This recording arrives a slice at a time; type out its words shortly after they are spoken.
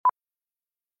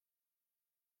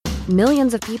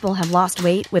Millions of people have lost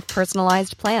weight with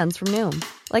personalized plans from Noom.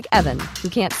 Like Evan, who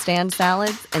can't stand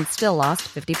salads and still lost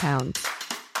 50 pounds.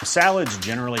 Salads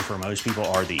generally for most people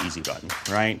are the easy button,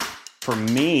 right? For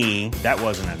me, that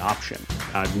wasn't an option.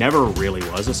 I never really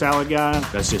was a salad guy.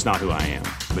 That's just not who I am.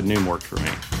 But Noom worked for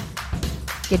me.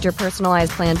 Get your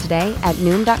personalized plan today at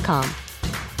Noom.com.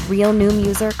 Real Noom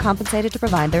user compensated to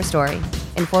provide their story.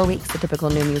 In 4 weeks, the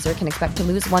typical Noom user can expect to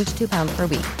lose 1 to 2 pounds per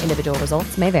week. Individual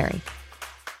results may vary.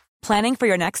 Planning for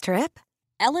your next trip?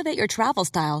 Elevate your travel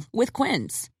style with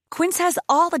Quince. Quince has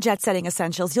all the jet-setting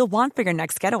essentials you'll want for your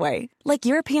next getaway, like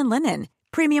European linen,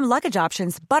 premium luggage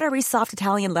options, buttery soft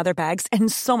Italian leather bags,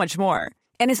 and so much more.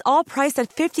 And is all priced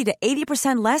at 50 to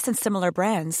 80% less than similar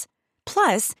brands.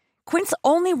 Plus, Quince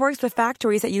only works with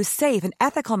factories that use safe and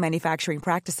ethical manufacturing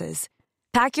practices.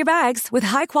 Pack your bags with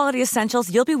high-quality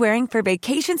essentials you'll be wearing for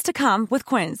vacations to come with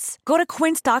Quince. Go to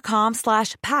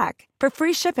quince.com/pack for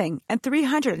free shipping and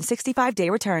 365-day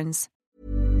returns.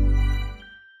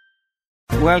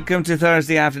 Welcome to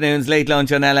Thursday afternoon's Late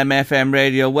Lunch on LMFM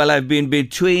Radio. Well, I've been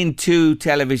between two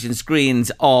television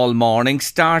screens all morning.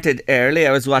 Started early.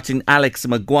 I was watching Alex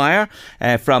Maguire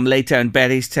from Laytown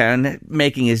Bettystown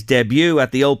making his debut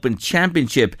at the Open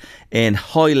Championship in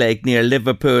Hoylake near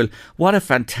Liverpool. What a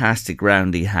fantastic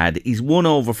round he had. He's won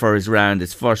over for his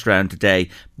first round today.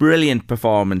 Brilliant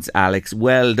performance, Alex.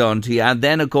 Well done to you. And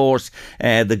then, of course,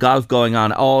 the golf going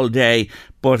on all day.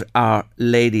 But our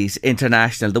ladies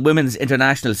international, the women's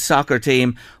international soccer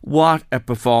team, what a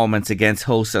performance against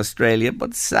host Australia.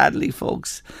 But sadly,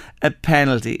 folks, a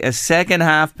penalty, a second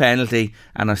half penalty,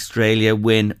 and Australia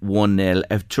win 1-0.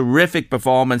 A terrific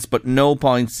performance, but no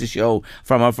points to show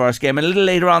from our first game. And a little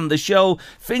later on in the show,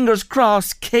 fingers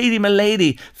crossed, Katie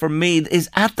Milady from Meath is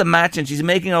at the match and she's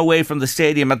making her way from the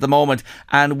stadium at the moment.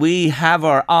 And we have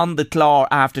her on the claw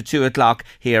after 2 o'clock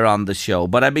here on the show.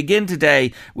 But I begin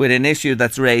today with an issue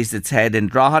that's raised its head in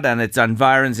Drogheda and its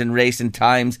environs in recent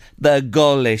times, the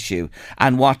gull issue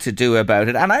and what to do about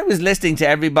it. And I was listening to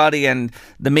everybody and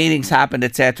the meetings happened,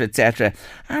 etc., etc.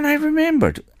 And I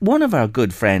remembered one of our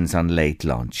good friends on Late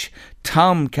Lunch,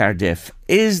 Tom Cardiff,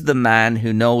 is the man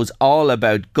who knows all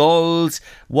about gulls,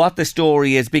 what the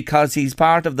story is, because he's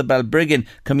part of the Balbriggan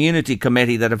Community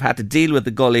Committee that have had to deal with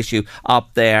the gull issue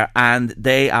up there, and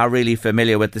they are really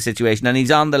familiar with the situation. And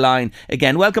he's on the line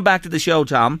again. Welcome back to the show,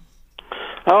 Tom.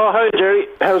 Oh, hi Jerry.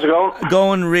 How's it going?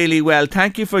 Going really well.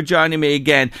 Thank you for joining me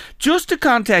again. Just to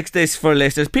context this for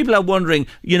listeners, people are wondering,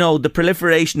 you know, the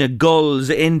proliferation of gulls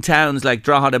in towns like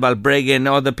Drogheda, Balbriggan,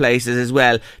 other places as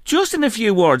well. Just in a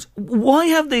few words, why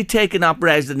have they taken up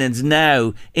residence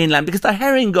now inland? Because they're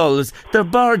herring gulls, they're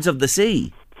birds of the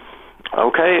sea.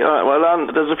 Okay,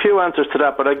 there's a few answers to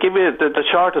that, but I'll give you the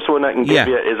shortest one I can give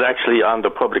you is actually on the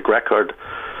public record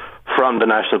from the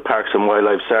National Parks and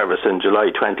Wildlife Service in July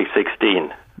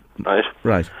 2016, right?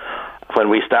 Right. When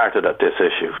we started at this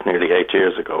issue nearly 8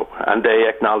 years ago. And they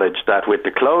acknowledged that with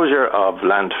the closure of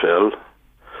landfill,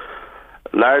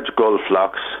 large gull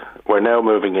flocks were now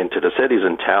moving into the cities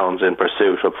and towns in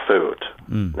pursuit of food.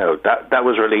 Now, that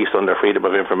was released under Freedom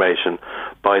of Information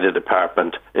by the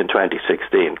department in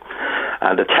 2016.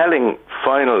 And the telling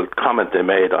final comment they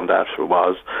made on that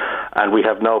was, and we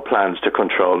have no plans to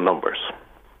control numbers.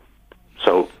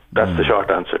 So that's the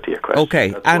short answer to your question.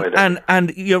 Okay,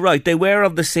 and you're right, they were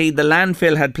of the sea, the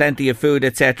landfill had plenty of food,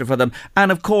 etc. for them.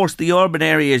 And of course, the urban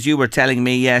areas, you were telling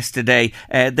me yesterday,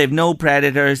 they've no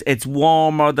predators, it's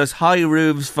warmer, there's high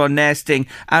roofs for nesting,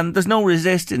 and there's no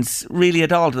resistance really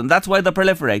at all to them. That's why they're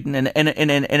proliferating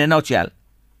in a nutshell.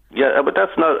 Yeah, but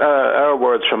that's not our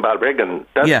words from Balbriggan.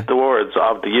 That's the words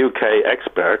of the UK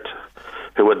expert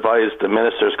who advised the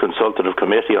Minister's Consultative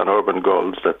Committee on Urban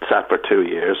Gulls that sat for 2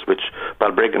 years, which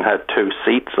Balbriggan had 2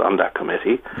 seats on that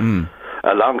committee,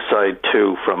 alongside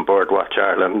 2 from Birdwatch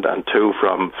Ireland and 2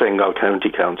 from Fingal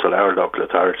County Council, our local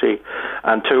authority,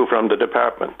 and 2 from the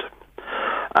department.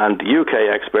 And the UK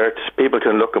expert, people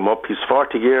can look him up, he's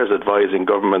 40 years advising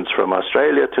governments from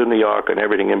Australia to New York and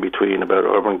everything in between about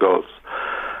urban gulls.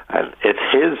 And it's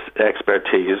his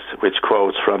expertise which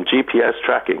quotes from GPS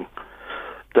tracking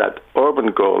that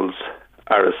urban gulls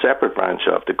are a separate branch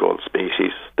of the gull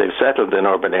species. They've settled in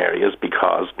urban areas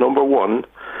because, number one,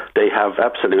 they have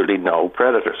absolutely no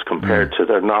predators compared to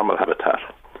their normal habitat.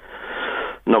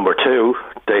 Number two,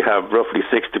 they have roughly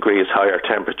 6 degrees higher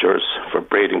temperatures for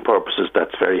breeding purposes.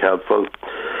 That's very helpful.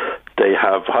 They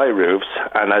have high roofs,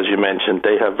 and as you mentioned,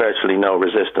 they have virtually no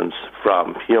resistance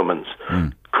from humans,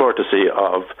 courtesy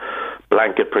of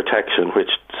blanket protection,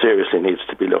 which seriously needs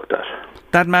to be looked at.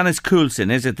 That man is Coulson,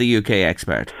 is it, the UK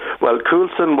expert? Well,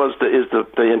 Coulson is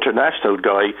the international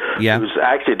guy who's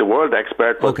actually the world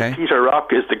expert, but Peter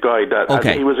Rock is the guy that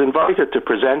and he was invited to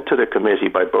present to the committee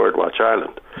by Birdwatch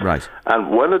Ireland. Right. And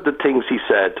one of the things he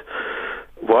said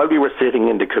while we were sitting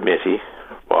in the committee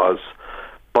was,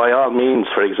 by all means,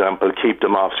 for example, keep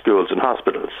them off schools and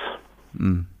hospitals.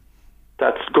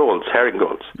 That's gulls, herring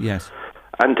gulls. Yes.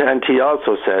 And he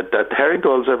also said that herring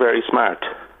gulls are very smart.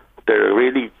 They're a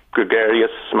really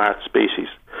gregarious, smart species.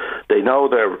 They know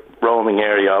their roaming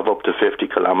area of up to 50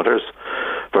 kilometres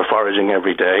for foraging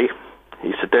every day.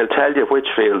 He said they'll tell you which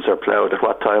fields are ploughed at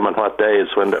what time and what days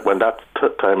when that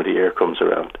time of the year comes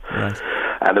around. Right.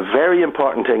 And a very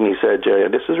important thing he said, Jerry,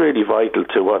 and this is really vital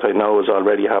to what I know is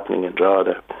already happening in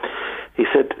Drogheda. He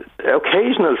said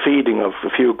occasional feeding of a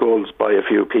few gulls by a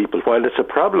few people, while it's a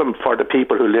problem for the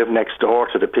people who live next door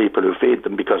to the people who feed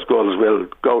them because gulls will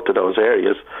go to those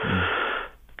areas,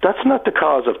 that's not the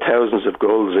cause of thousands of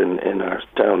gulls in our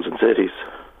towns and cities.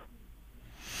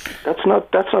 That's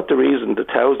not the reason that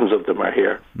thousands of them are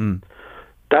here.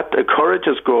 That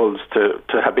encourages gulls to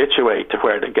habituate to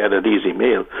where they get an easy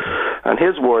meal. And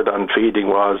his word on feeding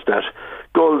was that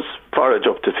gulls forage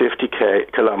up to 50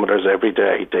 kilometres every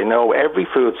day. They know every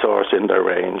food source in their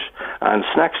range, and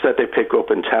snacks that they pick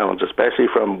up in towns, especially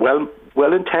from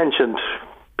well-intentioned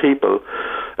people,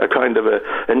 a kind of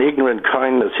an ignorant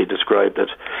kindness, he described it.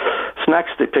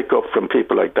 Snacks they pick up from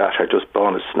people like that are just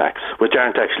bonus snacks, which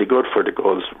aren't actually good for the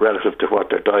gulls relative to what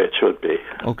their diet should be.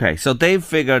 Okay, so they've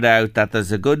figured out that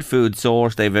there's a good food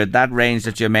source. They've had that range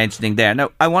that you're mentioning there. Now,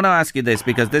 I want to ask you this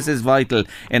because this is vital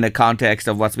in the context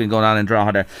of what's been going on in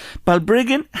Drogheda.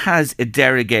 Balbriggan has a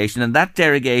derogation, and that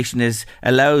derogation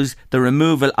allows the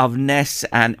removal of nests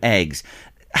and eggs.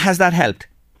 Has that helped?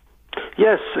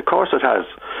 Yes, of course it has.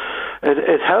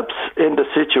 It helps in the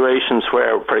situations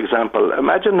where, for example,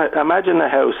 imagine a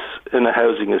house in a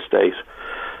housing estate,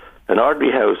 an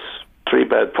ordinary house,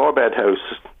 3-bed, 4-bed house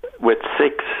with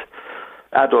 6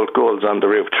 adult gulls on the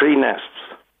roof, 3 nests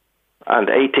and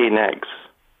 18 eggs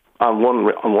on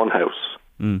one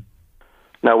house.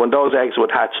 Now, when those eggs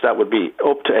would hatch, that would be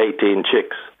up to 18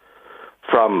 chicks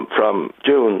from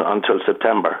June until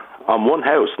September. On one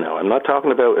house now. I'm not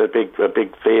talking about a big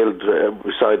field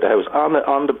beside the house,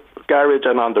 on the garage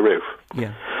and on the roof.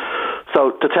 Yeah.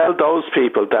 So to tell those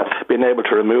people that being able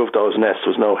to remove those nests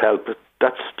was no help,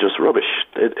 that's just rubbish.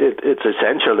 It's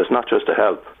essential. It's not just a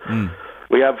help.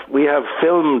 We have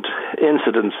filmed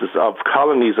incidences of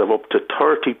colonies of up to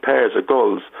 30 pairs of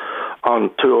gulls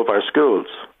on 2 of our schools.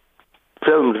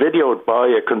 Filmed, videoed by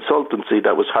a consultancy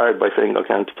that was hired by Fingal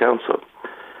County Council.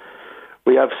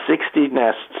 We have 60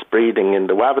 nests breeding in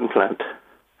the Waven plant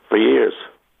for years.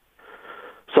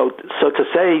 So to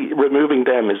say removing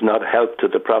them is not a help to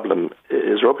the problem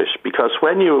is rubbish, because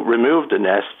when you remove the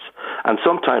nests, and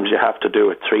sometimes you have to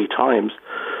do it 3 times,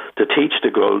 to teach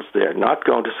the gulls they're not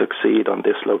going to succeed on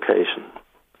this location.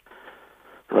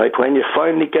 Right? When you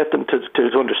finally get them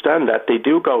to understand that, they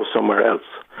do go somewhere else.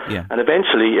 Yeah. And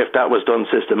eventually, if that was done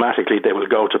systematically, they will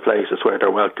go to places where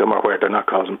they're welcome or where they're not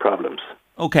causing problems.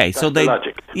 Okay, that's so the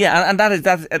logic. Yeah,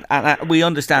 and we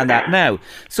understand that now.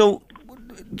 So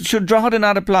should Drogheda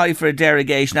not apply for a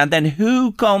derogation, and then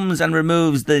who comes and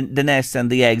removes the nests and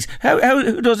the eggs?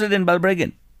 Who does it in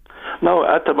Balbriggan? No,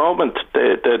 at the moment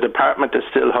the department is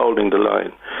still holding the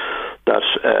line that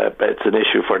it's an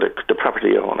issue for the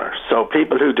property owner. So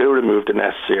people who do remove the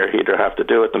nests here either have to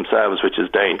do it themselves, which is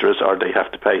dangerous, or they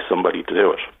have to pay somebody to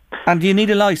do it. And do you need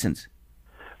a licence?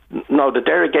 No, the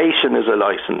derogation is a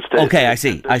licence. Okay, I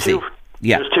see.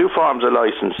 Yeah. There's 2 forms of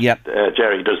licence,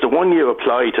 Jerry. There's the one you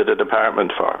apply to the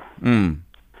department for.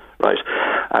 Right?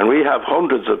 And we have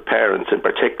hundreds of parents in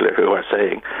particular who are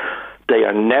saying they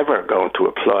are never going to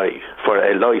apply for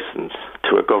a licence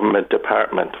to a government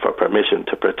department for permission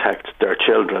to protect their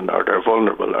children or their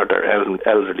vulnerable or their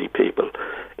elderly people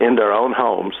in their own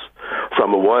homes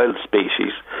from a wild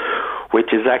species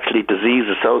which is actually disease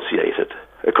associated,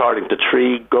 according to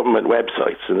 3 government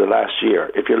websites in the last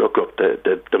year. If you look up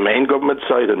the main government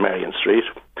site in Marion Street,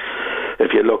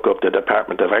 if you look up the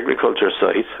Department of Agriculture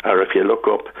site, or if you look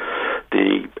up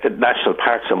the National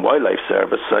Parks and Wildlife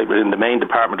Service site within the main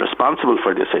department responsible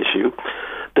for this issue,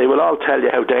 they will all tell you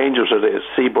how dangerous it is.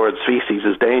 Seabird species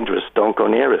is dangerous. Don't go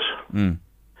near it.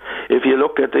 If you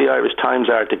look at the Irish Times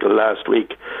article last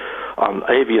week on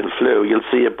avian flu, you'll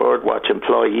see a birdwatch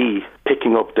employee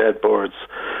picking up dead birds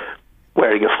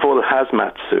wearing a full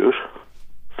hazmat suit,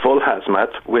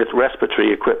 with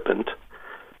respiratory equipment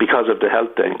because of the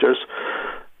health dangers.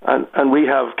 And we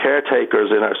have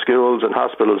caretakers in our schools and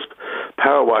hospitals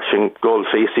power washing gull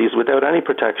feces without any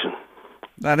protection.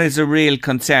 That is a real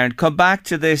concern. Come back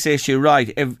to this issue,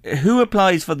 right? Who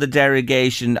applies for the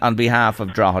derogation on behalf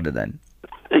of Drogheda then?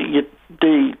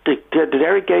 The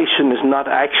derogation is not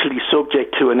actually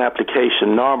subject to an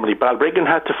application normally. Balbriggan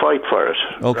had to fight for it.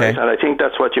 Okay. Right? And I think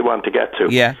that's what you want to get to.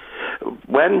 Yeah.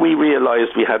 When we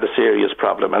realised we had a serious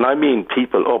problem, and I mean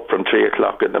people up from 3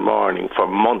 o'clock in the morning for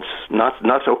months, not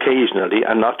occasionally,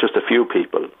 and not just a few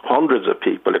people, hundreds of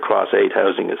people across 8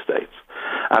 housing estates,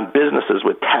 and businesses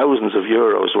with thousands of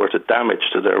euros worth of damage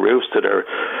to their roofs, to their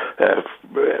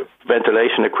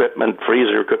ventilation equipment,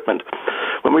 freezer equipment.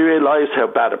 When we realised how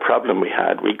bad a problem we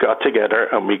had, we got together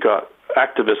and we got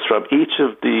activists from each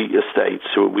of the estates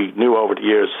who we knew over the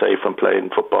years, say from playing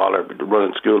football or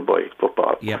running schoolboy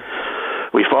football. Yep.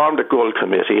 We formed a goal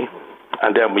committee,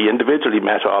 and then we individually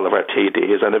met all of our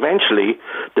TDs, and eventually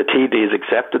the TDs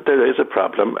accepted there is a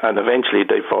problem, and eventually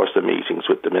they forced the meetings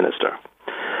with the minister.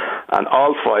 And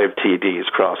all 5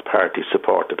 TDs cross-party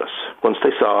supported us once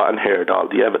they saw and heard all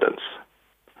the evidence.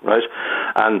 Right?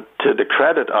 And to the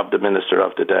credit of the minister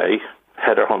of the day,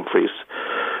 Heather Humphreys,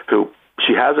 who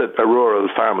she has a rural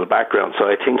farmer background, so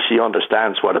I think she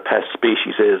understands what a pest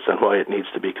species is and why it needs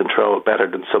to be controlled better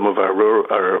than some of our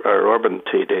urban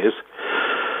TDs.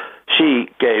 She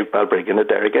gave Balbriggan a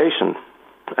derogation,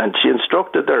 and she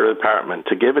instructed their department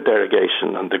to give a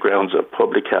derogation on the grounds of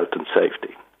public health and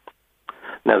safety.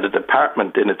 Now, the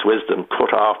department, in its wisdom,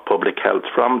 cut off public health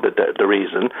from the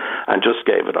reason and just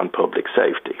gave it on public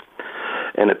safety.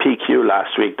 In a PQ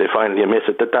last week, they finally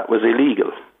admitted that that was illegal,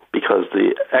 because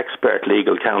the expert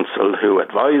legal counsel who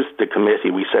advised the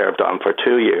committee we served on for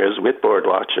 2 years with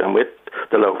Birdwatch and with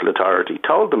the local authority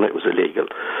told them it was illegal.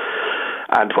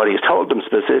 And what he's told them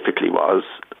specifically was,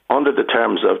 under the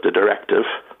terms of the directive,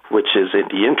 which is in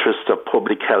the interests of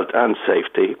public health and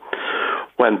safety,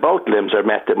 when both limbs are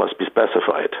met, they must be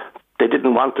specified. They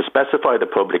didn't want to specify the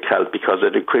public health because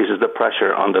it increases the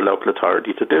pressure on the local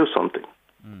authority to do something.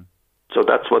 So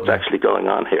that's what's actually going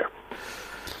on here.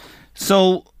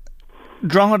 So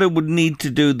Drogheda would need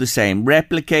to do the same,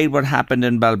 replicate what happened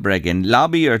in Balbriggan,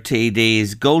 lobby your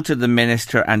TDs, go to the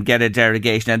minister and get a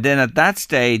derogation, and then at that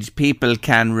stage people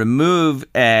can remove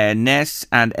nests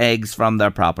and eggs from their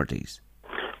properties.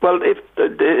 Well,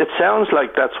 it sounds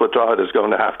like that's what Drogheda is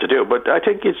going to have to do, but I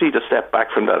think you need to step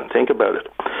back from that and think about it.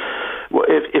 Well,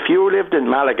 if you lived in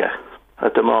Malaga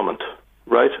at the moment,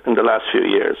 right, in the last few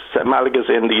years, Malaga's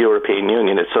in the European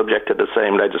Union, it's subject to the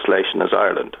same legislation as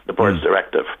Ireland, the Birds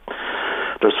Directive.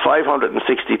 There's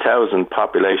 560,000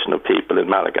 population of people in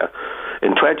Malaga.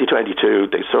 In 2022,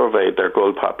 they surveyed their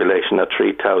gull population at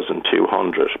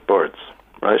 3,200 birds,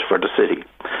 right, for the city.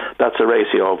 That's a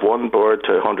ratio of 1 bird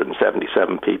to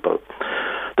 177 people.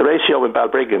 The ratio in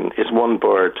Balbriggan is 1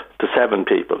 bird to 7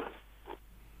 people.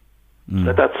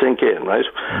 Let that sink in, right?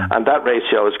 And that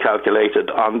ratio is calculated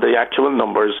on the actual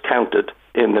numbers counted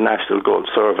in the National Gull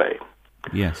Survey.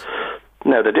 Yes.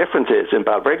 Now, the difference is, in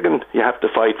Balbriggan, you have to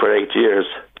fight for 8 years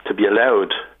to be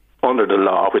allowed under the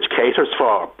law, which caters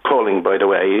for culling, by the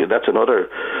way. That's another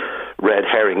red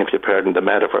herring, if you pardon the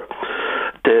metaphor.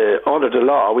 Under the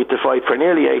law, we have to fight for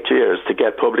nearly 8 years to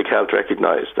get public health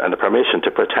recognised and a permission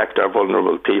to protect our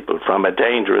vulnerable people from a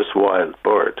dangerous wild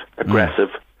bird, aggressive,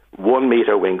 1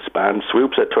 metre wingspan,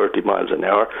 swoops at 30 miles an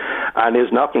hour, and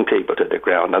is knocking people to the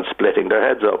ground and splitting their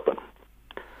heads open.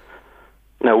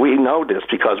 Now, we know this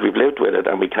because we've lived with it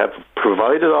and we have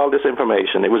provided all this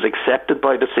information. It was accepted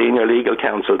by the senior legal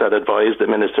counsel that advised the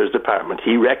Minister's Department.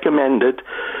 He recommended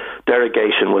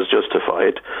derogation was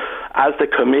justified, as the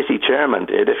committee chairman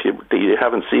did. If you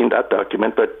haven't seen that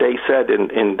document, but they said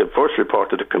in the first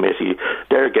report of the committee,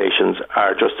 derogations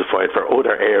are justified for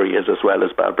other areas as well as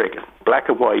Balbriggan. Black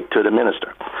and white to the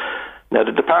Minister. Now,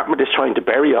 the department is trying to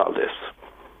bury all this.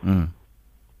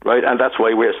 Right, and that's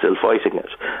why we're still fighting it.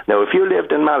 Now, if you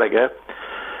lived in Malaga,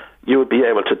 you would be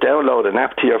able to download an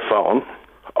app to your phone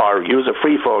or use a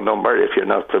free phone number if you're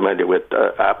not familiar with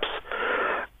apps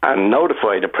and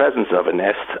notify the presence of a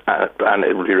nest, and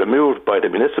it will be removed by the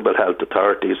municipal health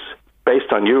authorities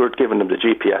based on you giving them the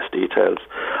GPS details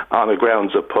on the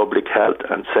grounds of public health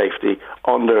and safety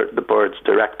under the Birds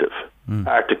Directive.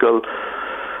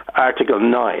 Article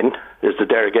 9 is the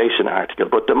derogation article,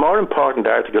 but the more important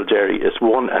article, Jerry, is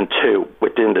 1 and 2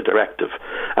 within the directive.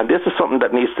 And this is something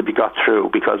that needs to be got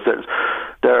through, because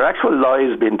there are actual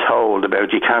lies being told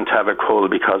about you can't have a cull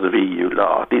because of EU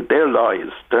law. They're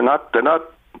lies. They're not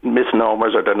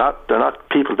misnomers, or they're not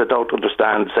people that don't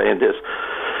understand saying this.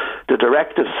 The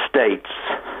directive states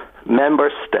member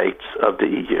states of the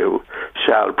EU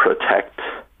shall protect,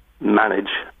 manage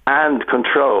and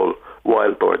control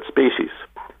wild bird species.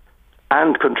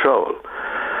 And control.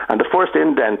 And the first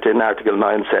indent in Article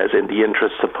 9 says, in the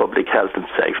interests of public health and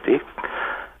safety.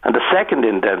 And the second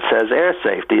indent says air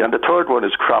safety, and the third one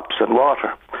is crops and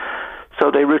water.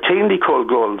 So they routinely cull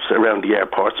gulls around the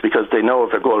airports because they know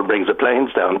if a gull brings the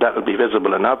planes down, that will be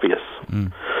visible and obvious.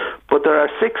 But there are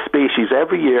 6 species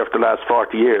every year for the last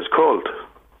 40 years culled.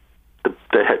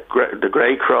 The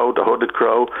grey crow, the hooded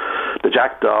crow, the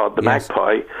jackdaw, the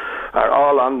magpie are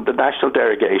all on the national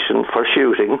derogation for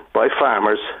shooting by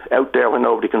farmers out there when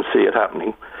nobody can see it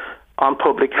happening on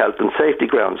public health and safety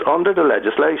grounds under the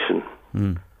legislation.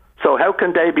 So how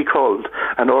can they be culled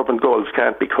and urban gulls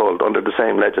can't be culled under the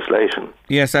same legislation?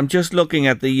 Yes, I'm just looking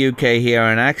at the UK here,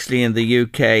 and actually in the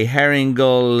UK, herring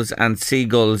gulls and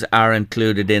seagulls are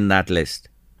included in that list.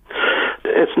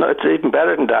 It's even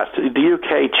better than that. The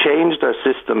UK changed their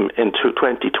system in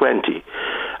 2020,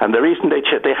 and the reason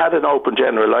they had an open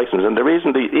general licence, and the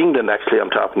reason England actually I'm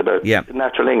talking about,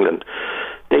 Natural England,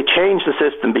 they changed the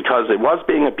system because it was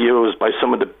being abused by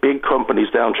some of the big companies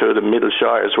down through the Middle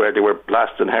Shires where they were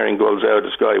blasting herring gulls out of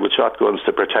the sky with shotguns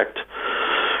to protect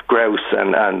grouse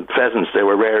and pheasants they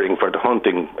were rearing for the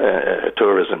hunting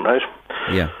tourism, right?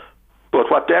 Yeah. But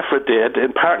what DEFRA did,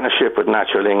 in partnership with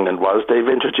Natural England, was they've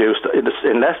introduced,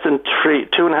 in less than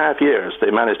 2.5 years, they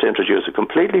managed to introduce a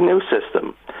completely new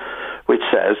system which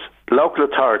says local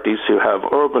authorities who have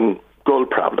urban gull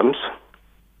problems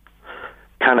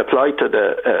can apply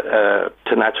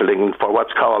to Natural England for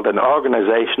what's called an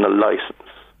organisational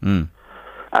licence.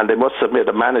 And they must submit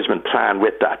a management plan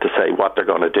with that to say what they're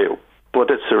going to do. But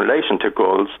it's in relation to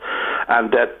gulls,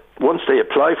 and that once they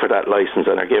apply for that licence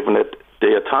and are given it,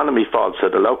 the autonomy falls to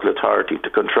the local authority to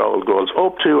control gulls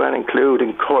up to and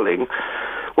including culling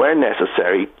where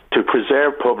necessary to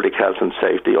preserve public health and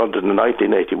safety under the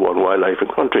 1981 Wildlife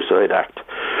and Countryside Act,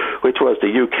 which was the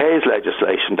UK's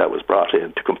legislation that was brought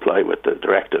in to comply with the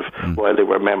directive while they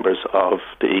were members of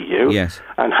the EU,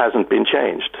 and hasn't been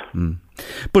changed.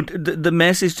 But the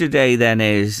message today then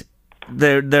is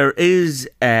there is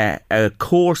a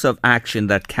course of action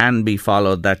that can be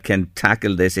followed that can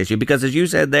tackle this issue, because as you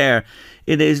said there,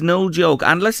 it is no joke.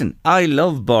 And listen, I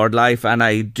love bird life and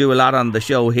I do a lot on the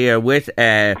show here with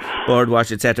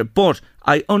Birdwatch, etc. But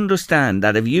I understand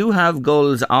that if you have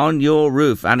gulls on your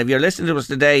roof, and if you're listening to us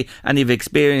today and you've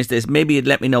experienced this, maybe you'd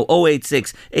let me know.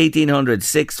 086 1800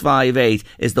 658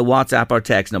 is the WhatsApp or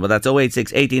text number. That's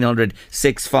 086 1800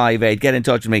 658. Get in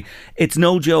touch with me. It's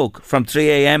no joke from 3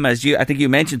 a.m. I think you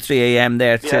mentioned 3 a.m.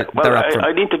 there.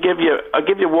 I need to give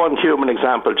you one human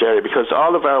example, Jerry, because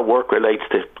all of our work relates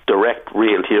to direct,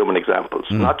 real human examples,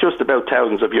 not just about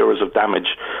thousands of euros of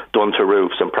damage done to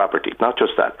roofs and property, not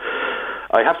just that.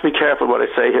 I have to be careful what I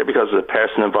say here because of the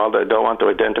person involved. I don't want to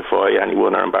identify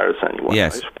anyone or embarrass anyone.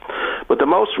 Yes. Right? But the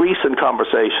most recent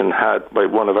conversation had by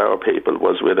one of our people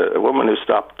was with a woman who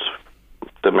stopped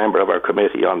the member of our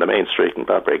committee on the main street in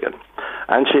Balbriggan,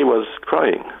 and she was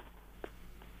crying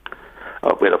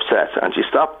with upset, and she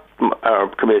stopped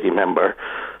our committee member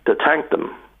to thank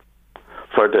them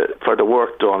for the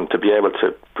work done to be able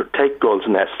to take gulls'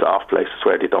 nests off places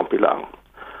where they don't belong.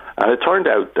 And it turned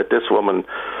out that this woman,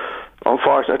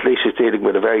 unfortunately, she's dealing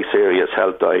with a very serious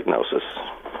health diagnosis,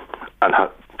 and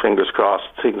fingers crossed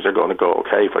things are going to go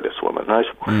okay for this woman, right?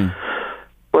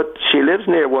 But she lives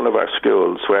near one of our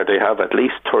schools where they have at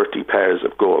least 30 pairs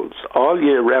of gulls all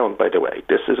year round, by the way.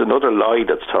 This is another lie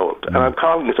that's told, and I'm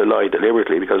calling it a lie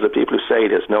deliberately because the people who say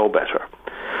this know better.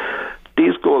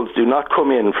 These gulls do not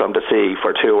come in from the sea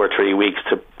for 2 or 3 weeks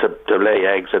to lay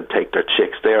eggs and take their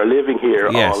chicks. They are living here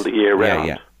all the year round.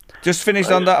 Yeah. Just finished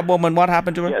on that woman. What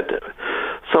happened to her? Yeah,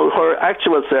 so her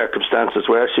actual circumstances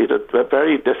were she had a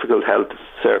very difficult health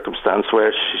circumstance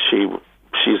where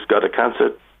she's got a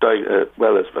cancer.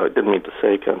 I didn't mean to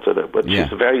say cancer, but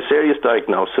she's a very serious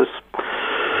diagnosis.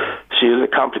 She has a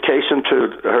complication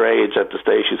through her age at the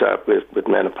stage she's at with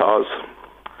menopause,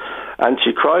 and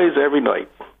she cries every night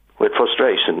with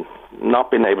frustration,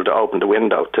 not being able to open the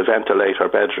window to ventilate her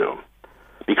bedroom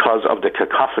because of the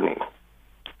cacophony.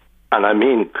 And I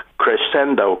mean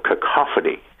crescendo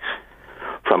cacophony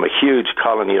from a huge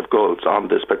colony of gulls on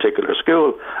this particular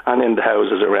school and in the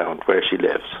houses around where she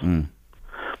lives.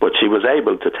 But she was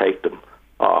able to take them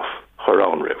off her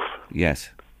own roof. Yes.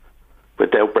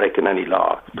 Without breaking any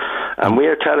law. And we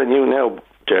are telling you now,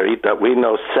 Jerry, that we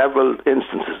know several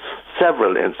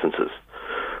instances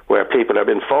where people have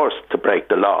been forced to break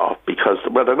the law because,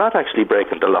 well, they're not actually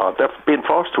breaking the law. They're being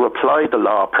forced to apply the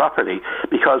law properly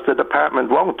because the department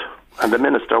won't and the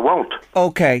minister won't.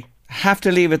 Okay. Have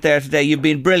to leave it there today. You've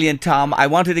been brilliant, Tom. I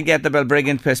wanted to get the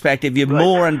Balbriggan perspective. You've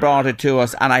more and brought it to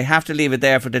us, and I have to leave it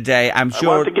there for today. I'm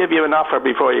sure. I want to give you an offer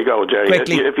before you go, Jerry.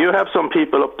 Quickly. If you have some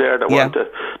people up there that want to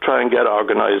try and get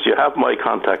organised, you have my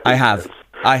contact details.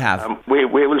 I have. We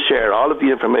will share all of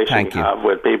the information we have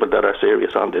with people that are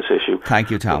serious on this issue. Thank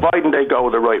you, Tom. Providing they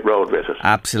go the right road with it.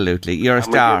 Absolutely. You're a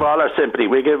star. We give all our sympathy.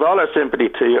 We give all our sympathy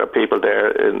to your people there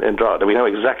in Drogheda. We know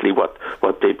exactly what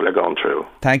people are going through.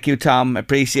 Thank you, Tom.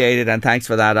 Appreciate it, and thanks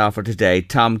for that offer today.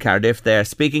 Tom Cardiff there,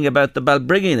 speaking about the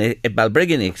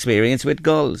Balbriggan experience with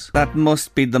gulls. That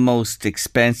must be the most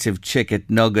expensive chicken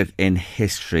nugget in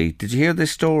history. Did you hear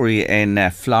this story in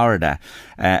Florida?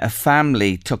 A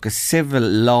family took a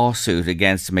civil lawsuit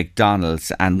against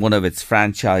McDonald's and one of its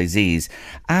franchisees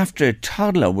after a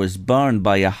toddler was burned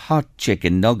by a hot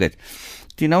chicken nugget.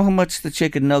 Do you know how much the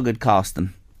chicken nugget cost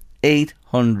them?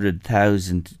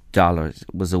 $800,000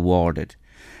 was awarded.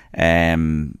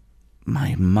 My,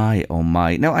 oh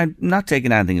my. Now, I'm not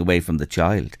taking anything away from the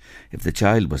child. If the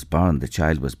child was burned, the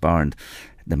child was burned.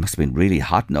 There must have been really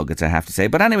hot nuggets, I have to say.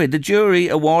 But anyway, the jury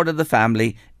awarded the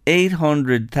family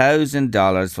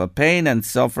 $800,000 for pain and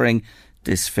suffering,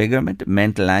 disfigurement,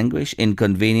 mental anguish,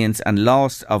 inconvenience and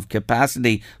loss of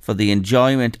capacity for the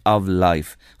enjoyment of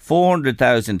life.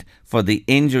 $400,000 for the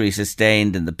injury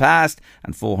sustained in the past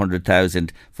and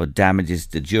 $400,000 for damages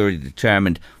the jury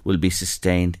determined will be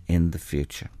sustained in the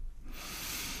future.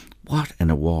 What an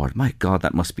award. My God,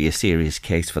 that must be a serious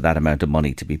case for that amount of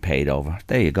money to be paid over.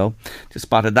 There you go. Just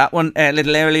spotted that one a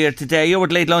little earlier today. You're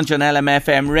at Late Lunch on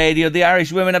LMFM Radio. The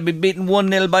Irish women have been beaten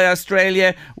 1-0 by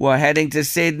Australia. We're heading to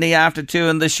Sydney after 2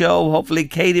 in the show. Hopefully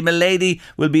Katie Milady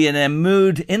will be in the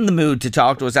mood to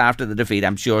talk to us after the defeat.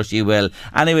 I'm sure she will.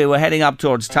 Anyway, we're heading up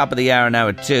towards top of the hour now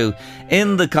at 2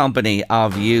 in the company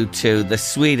of U2. The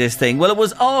sweetest thing. Well, it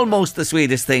was almost the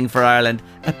sweetest thing for Ireland.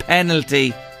 A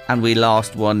penalty. And we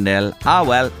lost 1-0. Ah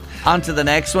well, on to the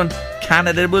next one.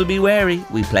 Canada will be wary.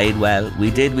 We played well.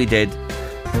 We did.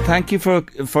 Thank you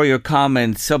for your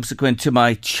comments subsequent to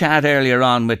my chat earlier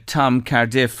on with Tom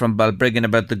Cardiff from Balbriggan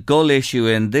about the gull issue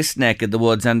in this neck of the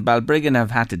woods, and Balbriggan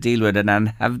have had to deal with it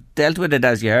and have dealt with it,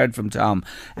 as you heard from Tom,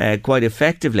 quite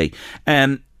effectively.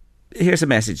 Here's a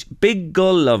message. Big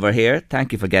gull lover here.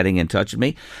 Thank you for getting in touch with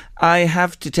me. I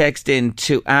have to text in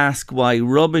to ask why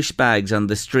rubbish bags on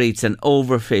the streets and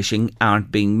overfishing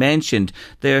aren't being mentioned.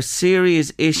 There are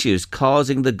serious issues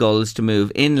causing the gulls to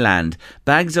move inland.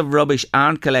 Bags of rubbish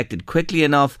aren't collected quickly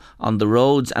enough on the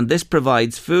roads, and this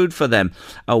provides food for them.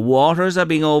 Our waters are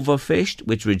being overfished,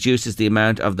 which reduces the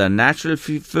amount of their natural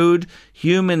food.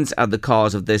 Humans are the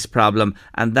cause of this problem,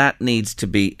 and that needs to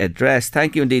be addressed.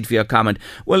 Thank you indeed for your comment.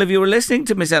 Well, if you were listening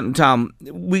to myself and Tom,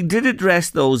 we did address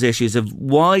those issues of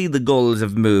why the gulls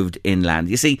have moved inland.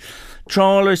 You see,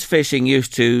 trawlers fishing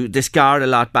used to discard a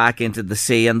lot back into the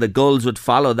sea, and the gulls would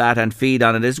follow that and feed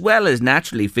on it, as well as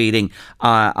naturally feeding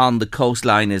on the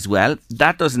coastline as well.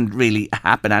 That doesn't really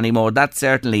happen anymore. That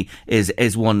certainly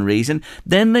is one reason.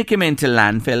 Then they came into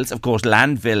landfills. Of course,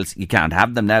 landfills, you can't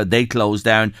have them now. They closed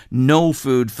down. No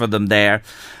food for them there.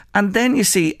 And then you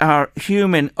see our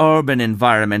human urban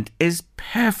environment is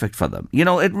perfect for them. You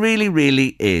know, it really,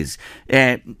 really is.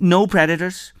 No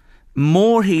predators.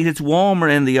 More heat, it's warmer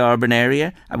in the urban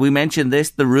area. We mentioned this,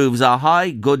 the roofs are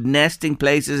high, good nesting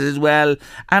places as well,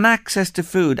 and access to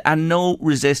food and no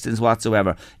resistance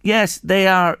whatsoever. Yes, they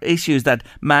are issues that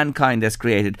mankind has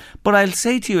created. But I'll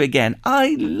say to you again,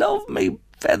 I love me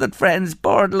feathered friends,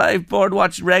 BirdLife,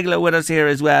 Birdwatch regular with us here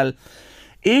as well.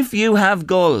 If you have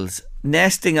gulls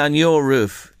nesting on your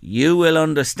roof, you will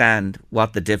understand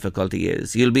what the difficulty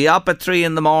is. You'll be up at 3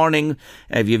 in the morning.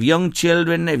 If you have young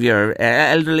children, if you're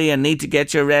elderly and need to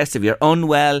get your rest, if you're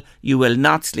unwell, you will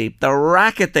not sleep. The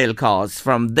racket they'll cause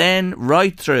from then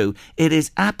right through, it is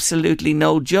absolutely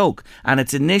no joke. And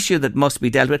it's an issue that must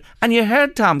be dealt with. And you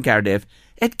heard Tom Cardiff,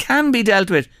 it can be dealt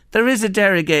with. There is a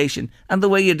derogation. And the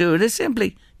way you do it is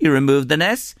simply, you remove the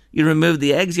nests, you remove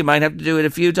the eggs, you might have to do it a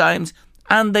few times,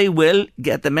 and they will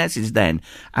get the message then.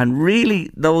 And really,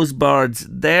 those birds,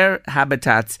 their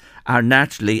habitats are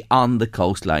naturally on the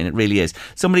coastline. It really is.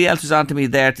 Somebody else was on to me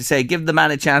there to say, give the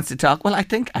man a chance to talk. Well, I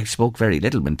think I spoke very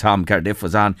little when Tom Cardiff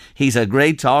was on. He's a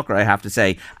great talker, I have to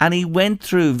say. And he went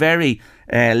through very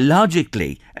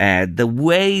logically the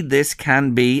way this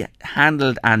can be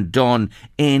handled and done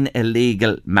in a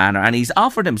legal manner. And he's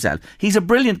offered himself. He's a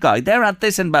brilliant guy. They're at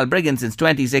this in Balbriggan since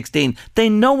 2016. They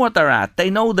know what they're at. They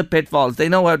know the pitfalls. They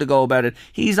know how to go about it.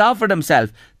 He's offered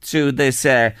himself to this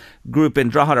group in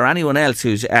Drogheda or anyone else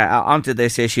who's onto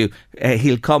this issue.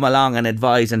 He'll come along and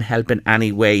advise and help in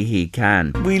any way he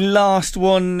can. We lost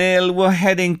 1-0. We're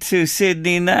heading to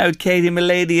Sydney now. Katie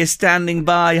Milady is standing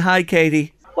by. Hi,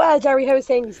 Katie. Well, Jerry, how's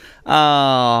things?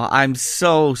 Oh, I'm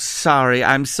so sorry.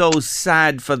 I'm so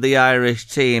sad for the Irish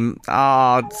team.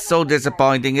 Oh, it's so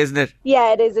disappointing, isn't it?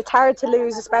 Yeah, it is. It's hard to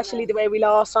lose, especially the way we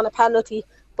lost on a penalty.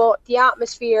 But the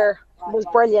atmosphere was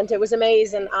brilliant. It was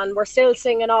amazing. And we're still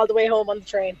singing all the way home on the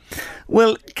train.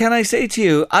 Well, can I say to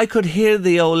you, I could hear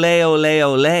the ole, ole,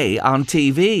 ole on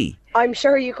TV. I'm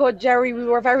sure you could, Jerry. We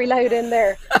were very loud in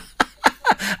there.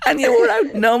 And you were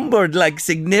outnumbered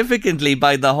significantly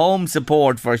by the home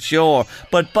support for sure.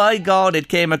 But by God, it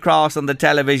came across on the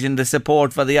television, the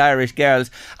support for the Irish girls.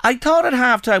 I thought at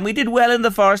half-time we did well in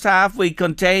the first half. We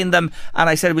contained them. And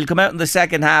I said we'll come out in the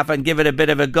second half and give it a bit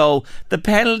of a go. The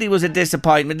penalty was a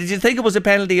disappointment. Did you think it was a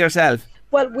penalty yourself?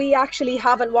 Well, we actually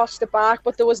haven't watched it back,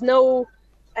 but there was no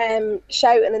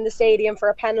shouting in the stadium for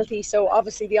a penalty. So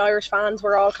obviously the Irish fans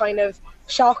were all kind of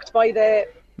shocked by the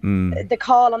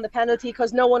call on the penalty,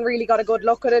 because no one really got a good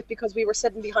look at it because we were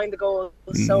sitting behind the goals.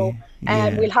 So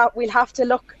we'll have to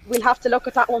look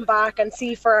at that one back and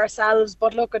see for ourselves.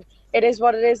 But look, it is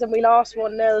what it is, and we lost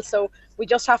 1-0. So we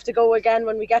just have to go again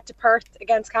when we get to Perth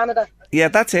against Canada. Yeah,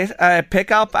 that's it.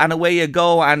 Pick up and away you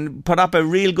go, and put up a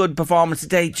real good performance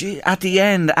today. Gee, at the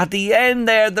end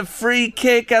there, the free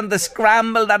kick and the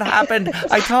scramble that happened,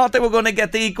 I thought they were going to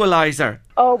get the equaliser.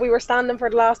 Oh, we were standing for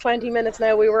the last 20 minutes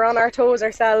now. We were on our toes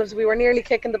ourselves. We were nearly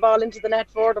kicking the ball into the net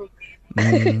for them.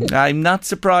 I'm not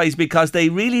surprised, because they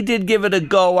really did give it a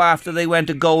go after they went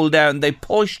a goal down. They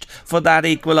pushed for that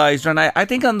equaliser, and I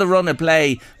think on the run of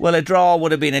play, well, a draw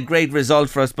would have been a great result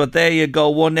for us, but there you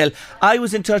go, 1-0. I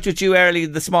was in touch with you early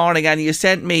this morning, and you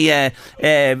sent me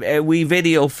a wee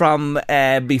video from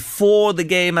before the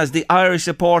game as the Irish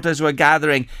supporters were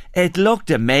gathering. It looked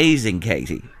amazing,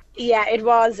 Katie. Yeah, it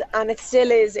was, and it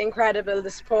still is incredible. The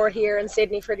support here in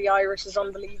Sydney for the Irish is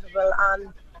unbelievable. And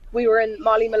we were in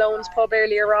Molly Malone's pub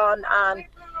earlier on, and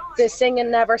the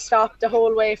singing never stopped the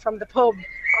whole way from the pub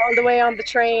all the way on the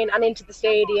train and into the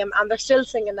stadium, and they're still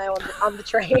singing now on the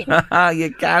train.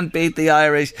 You can't beat the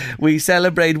Irish. We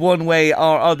celebrate one way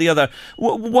or the other.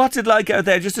 What's it like out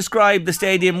there? Just describe the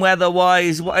stadium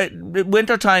weather-wise.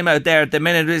 Winter time out there at the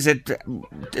minute, is it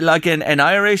like an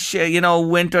Irish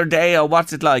winter day, or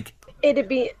what's it like? It'd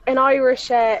be an Irish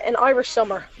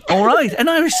summer. All right, an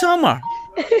Irish summer.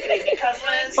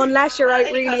 Unless you're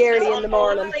out really early in the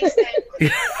morning.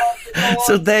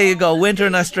 So there you go. Winter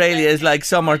in Australia is like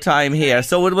summertime here.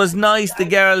 So it was nice. The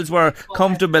girls were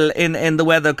comfortable in the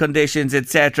weather conditions,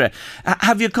 etc.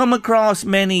 Have you come across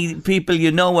many people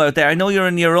you know out there? I know you're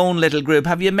in your own little group.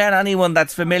 Have you met anyone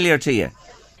that's familiar to you?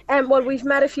 Well, we've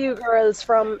met a few girls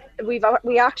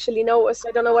we actually noticed,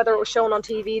 I don't know whether it was shown on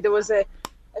TV, there was a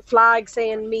flag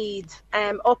saying Meath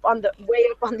up on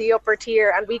the upper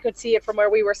tier, and we could see it from where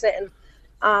we were sitting,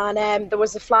 and there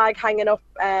was a flag hanging up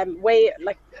way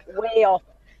up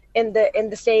in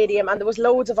the stadium, and there was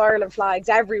loads of Ireland flags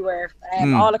everywhere,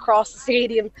 all across the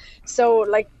stadium. So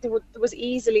there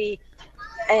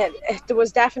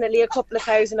was definitely a couple of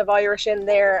thousand of Irish in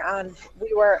there, and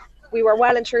we were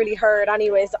well and truly heard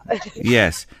anyways.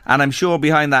 Yes, and I'm sure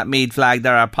behind that Meath flag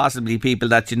there are possibly people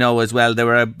that you know as well. They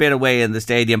were a bit away in the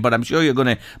stadium, but I'm sure you're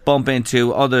going to bump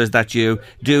into others that you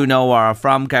do know or are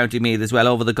from County Meath as well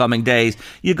over the coming days.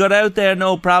 You got out there,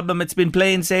 no problem. It's been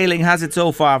plain sailing, has it,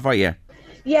 so far for you?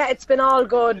 Yeah, it's been all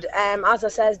good. As I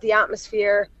says, the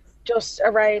atmosphere just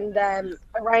around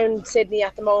Sydney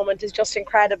at the moment is just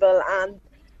incredible, and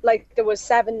there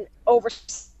was over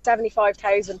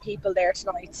 75,000 people there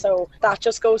tonight, so that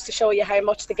just goes to show you how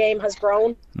much the game has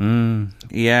grown.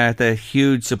 Yeah, the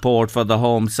huge support for the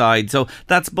home side. So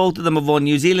that's both of them have won.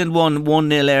 New Zealand won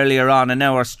 1-0 earlier on, and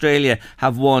now Australia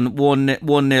have won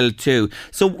 1-0 too.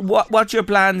 So what's your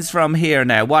plans from here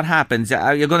now? What happens?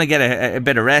 You're going to get a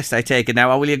bit of rest, I take it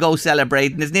now, or will you go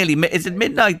celebrating? Is it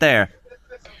midnight there?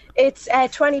 It's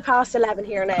 11:20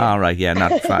 here now. All right, yeah,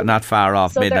 not far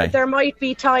off so midnight. There might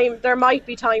be time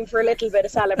for a little bit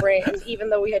of celebrating, even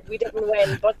though we didn't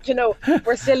win. But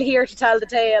we're still here to tell the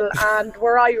tale, and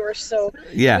we're Irish, so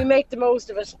we make the most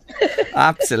of it.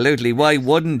 Absolutely, why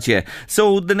wouldn't you?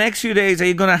 So the next few days, are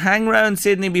you going to hang around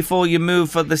Sydney before you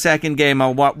move for the second game,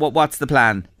 or what's the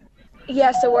plan?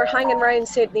 Yeah, so we're hanging around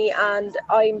Sydney, and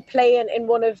I'm playing in in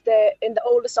the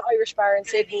oldest Irish bar in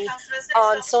Sydney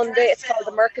on Sunday. It's called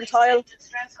the Mercantile,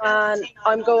 and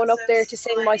I'm going up there to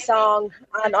sing my song,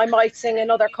 and I might sing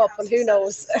another couple, who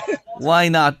knows. Why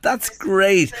not? That's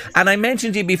great. And I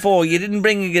mentioned to you before, you didn't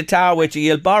bring a guitar with you.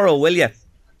 You'll borrow, will you?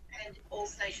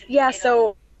 Yeah,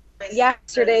 so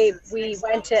yesterday we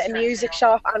went to a music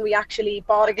shop and we actually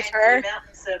bought a guitar,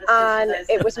 and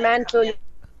it was mental.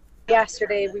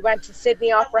 Yesterday we went to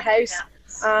Sydney Opera House,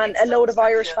 and a load of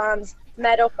Irish fans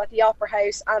met up at the Opera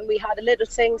House, and we had a little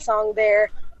sing-song there,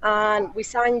 and we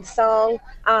sang the song,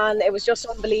 and it was just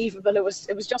unbelievable. It was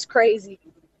just crazy.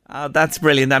 Oh, that's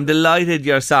brilliant. I'm delighted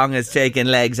your song has taken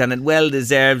legs, and it well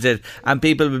deserves it, and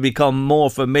people will become more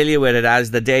familiar with it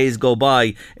as the days go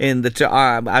by in the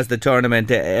as the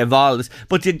tournament evolves.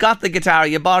 But you got the guitar,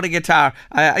 you bought a guitar.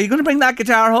 Are you going to bring that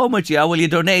guitar home with you, or will you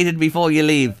donate it before you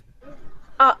leave?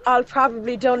 I'll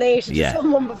probably donate it to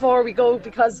someone before we go,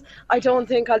 because I don't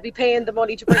think I'll be paying the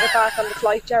money to bring it back on the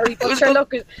flight, Jerry. But sure,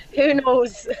 look, who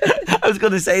knows? I was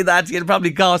going to say that it'll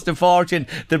probably cost a fortune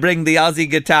to bring the Aussie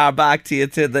guitar back to you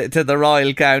to the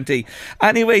Royal County.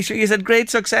 Anyway, sure, you said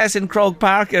great success in Croke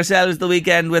Park yourselves the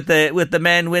weekend with the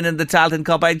men winning the Tailteann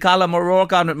Cup. I had Colin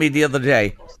O'Rourke on with me the other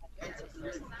day.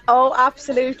 Oh,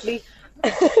 absolutely.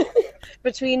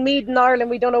 Between Meath and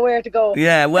Ireland, we don't know where to go.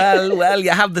 Yeah, well,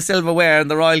 you have the silverware in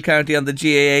the Royal County on the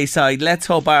GAA side. Let's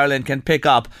hope Ireland can pick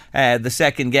up the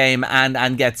second game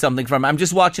and get something from it. I'm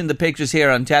just watching the pictures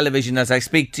here on television as I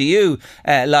speak to you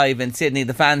live in Sydney.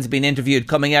 The fans being interviewed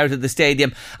coming out of the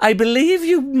stadium. I believe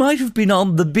you might have been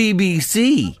on the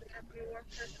BBC.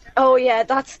 Oh yeah,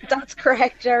 that's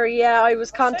correct, Jerry. Yeah, I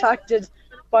was contacted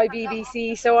by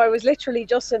BBC, so I was literally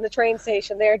just in the train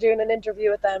station there doing an interview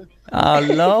with them. Oh,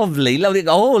 lovely, lovely.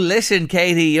 Oh, listen,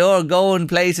 Katie, you're going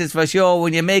places for sure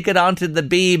when you make it onto the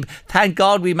Beeb. Thank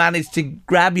God we managed to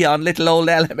grab you on little old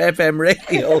LMFM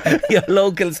radio, your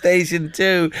local station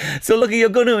too. So look, you're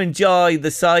going to enjoy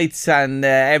the sights and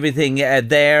everything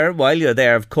there while you're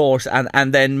there, of course,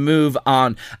 and then move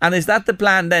on. And is that the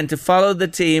plan then, to follow the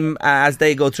team as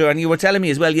they go through? And you were telling me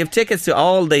as well, you have tickets to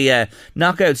all the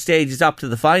knockout stages up to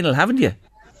the final, haven't you?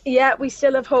 Yeah, we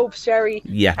still have hopes, Jerry.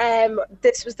 Yeah.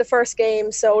 This was the first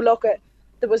game, so look,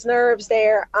 there was nerves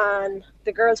there, and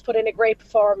the girls put in a great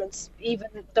performance, even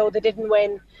though they didn't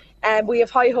win. We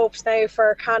have high hopes now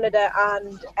for Canada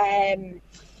and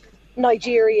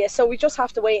Nigeria, so we just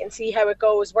have to wait and see how it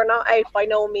goes. We're not out by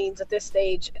no means at this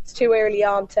stage. It's too early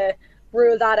on to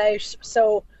rule that out,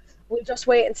 so we'll just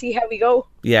wait and see how we go.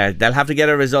 Yeah, they'll have to get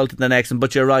a result in the next one,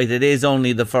 but you're right, it is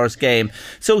only the first game.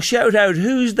 So shout out,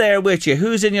 who's there with you?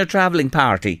 Who's in your travelling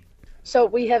party? So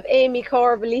we have Amy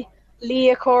Corbally,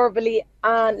 Leah Corbally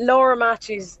and Laura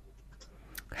Matthews.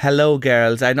 Hello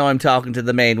girls, I know I'm talking to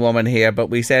the main woman here, but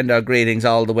we send our greetings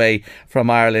all the way from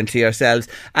Ireland to yourselves.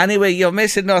 Anyway, you're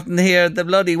missing nothing here, the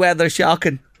bloody weather's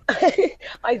shocking.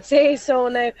 I'd say so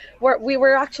now. We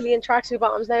were actually in tracksuit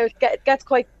bottoms now. It gets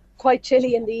quite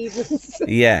chilly in the evenings.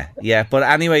 Yeah. But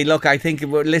anyway, look, I think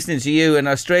we're listening to you. An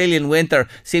Australian winter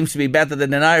seems to be better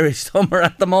than an Irish summer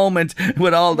at the moment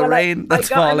with all the rain that's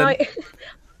falling.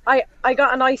 I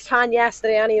got a nice tan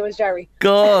yesterday anyways, Jerry.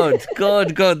 Good.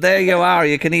 There you are.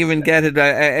 You can even get it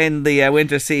in the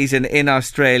winter season in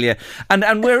Australia.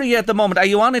 And where are you at the moment? Are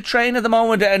you on a train at the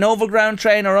moment? An overground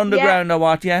train or underground or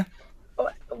what, yeah?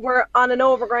 We're on an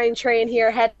overground train here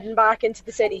heading back into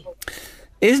the city.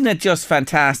 Isn't it just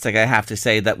fantastic, I have to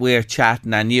say, that we're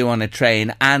chatting and you on a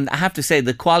train? And I have to say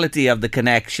the quality of the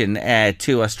connection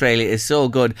to Australia is so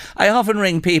good. I often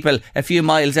ring people a few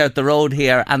miles out the road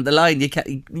here and the line, you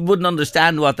wouldn't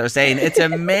understand what they're saying. It's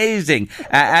amazing.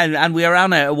 And we are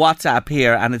on a WhatsApp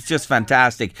here and it's just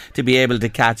fantastic to be able to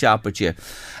catch up with you.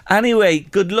 Anyway,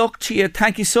 good luck to you.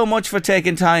 Thank you so much for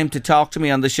taking time to talk to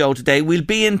me on the show today. We'll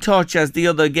be in touch as the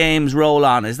other games roll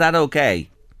on. Is that okay?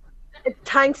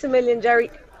 Thanks a million, Jerry.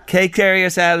 Take care of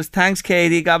yourselves. Thanks,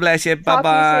 Katie. God bless you.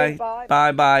 Bye-bye.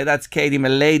 Bye-bye. That's Katie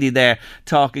Milady there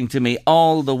talking to me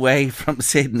all the way from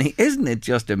Sydney. Isn't it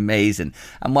just amazing?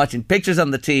 I'm watching pictures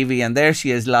on the TV and there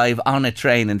she is live on a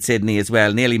train in Sydney as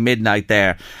well. Nearly midnight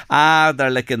there. They're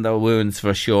licking their wounds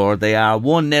for sure. They are.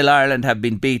 1-0 Ireland have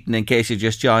been beaten, in case you're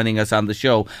just joining us on the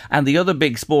show. And the other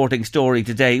big sporting story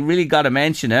today, really got to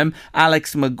mention him.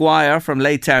 Alex Maguire from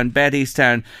Laytown,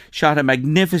 Bettystown, shot a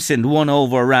magnificent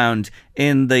 1-over round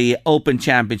in the the Open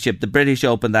Championship, the British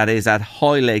Open that is, at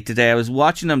Hoylake today. I was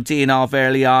watching him teeing off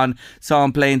early on, saw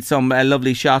him playing some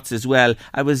lovely shots as well.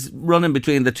 I was running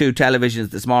between the two televisions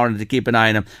this morning to keep an eye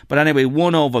on him. But anyway,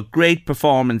 1-over, great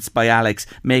performance by Alex,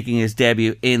 making his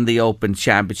debut in the Open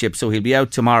Championship. So he'll be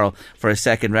out tomorrow for a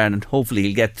second round, and hopefully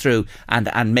he'll get through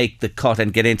and make the cut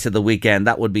and get into the weekend.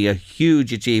 That would be a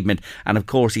huge achievement. And of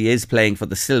course he is playing for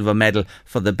the silver medal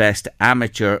for the best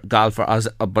amateur golfer.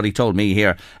 But he told me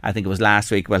here, I think it was last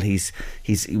week, well, he's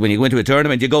when you go into a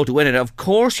tournament, you go to win it. Of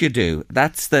course you do.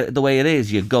 That's the way it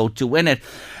is. You go to win it.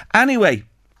 Anyway,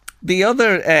 the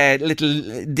other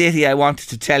little ditty I wanted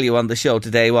to tell you on the show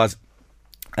today was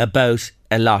about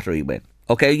a lottery win.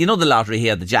 Okay, you know the lottery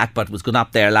here, the jackpot was going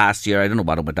up there last year. I don't know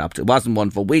what it went up to. It wasn't one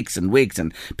for weeks and weeks,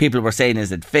 and people were saying,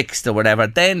 is it fixed or whatever?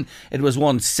 Then it was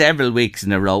won several weeks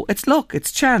in a row. It's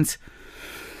chance.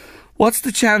 What's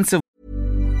the chance of...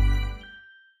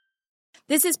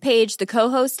 This is Paige, the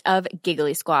co-host of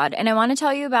Giggly Squad, and I want to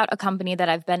tell you about a company that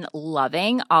I've been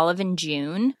loving, Olive &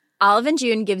 June. Olive &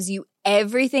 June gives you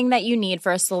everything that you need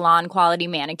for a salon-quality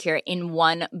manicure in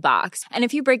one box. And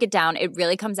if you break it down, it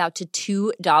really comes out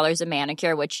to $2 a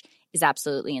manicure, which is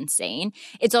absolutely insane.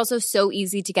 It's also so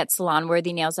easy to get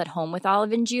salon-worthy nails at home with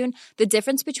Olive & June. The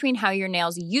difference between how your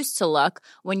nails used to look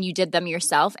when you did them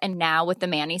yourself and now with the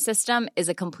Mani system is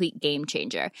a complete game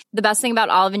changer. The best thing about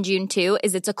Olive & June, too,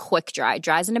 is it's a quick dry.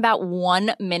 Dries in about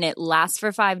 1 minute, lasts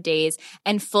for 5 days,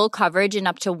 and full coverage in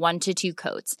up to 1 to 2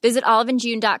 coats. Visit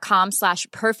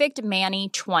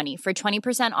oliveandjune.com/perfectmani20 for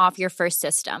 20% off your first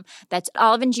system. That's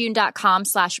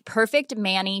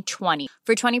oliveandjune.com/perfectmani20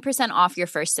 for 20% off your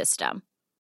first system.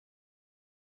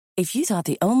 If you thought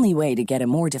the only way to get a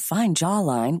more defined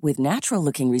jawline with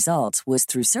natural-looking results was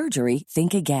through surgery,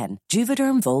 think again.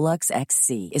 Juvederm Volux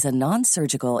XC is a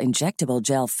non-surgical injectable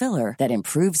gel filler that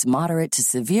improves moderate to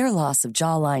severe loss of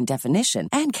jawline definition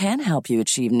and can help you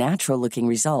achieve natural-looking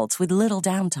results with little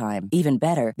downtime. Even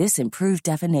better, this improved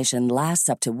definition lasts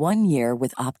up to 1 year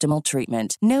with optimal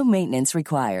treatment. No maintenance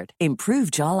required.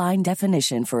 Improve jawline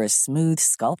definition for a smooth,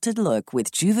 sculpted look with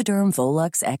Juvederm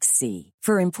Volux XC.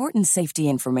 For important safety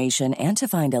information and to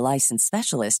find a licensed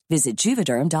specialist, visit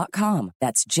Juvederm.com.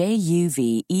 That's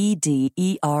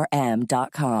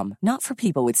JUVEDERM.com. Not for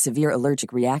people with severe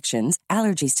allergic reactions,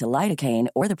 allergies to lidocaine,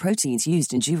 or the proteins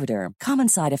used in Juvederm. Common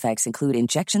side effects include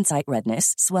injection site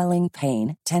redness, swelling,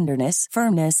 pain, tenderness,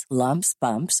 firmness, lumps,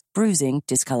 bumps, bruising,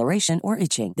 discoloration, or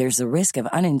itching. There's a risk of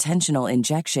unintentional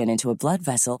injection into a blood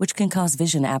vessel, which can cause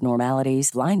vision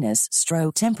abnormalities, blindness,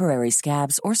 stroke, temporary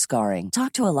scabs, or scarring.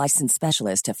 Talk to a licensed specialist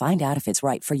to find out if it's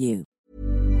right for you.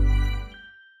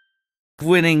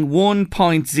 Winning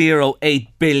 1.08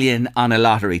 billion on a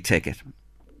lottery ticket.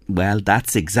 Well,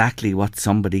 that's exactly what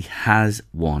somebody has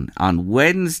won. On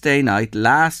Wednesday night,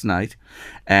 last night,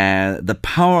 the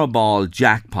Powerball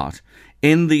jackpot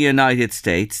in the United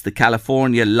States, the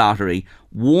California lottery,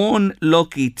 one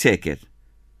lucky ticket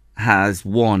has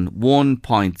won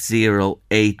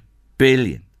 1.08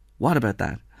 billion. What about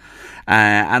that?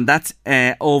 And that's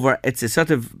it's a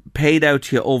sort of paid out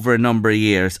to you over a number of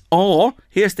years. Or,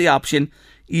 here's the option,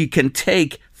 you can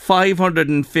take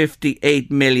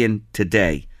 558 million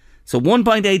today. So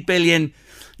 1.8 billion,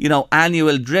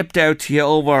 annual dripped out to you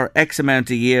over X amount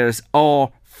of years,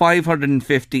 or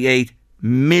 558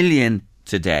 million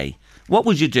today. What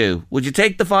would you do? Would you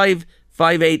take the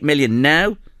 558 million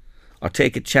now, or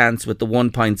take a chance with the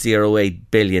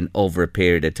 1.08 billion over a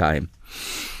period of time?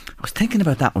 I was thinking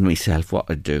about that one myself, what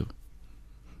I'd do.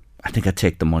 I think I'd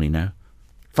take the money now.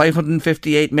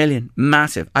 558 million,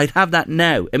 massive. I'd have that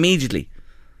now, immediately.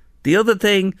 The other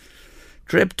thing,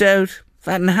 dripped out, if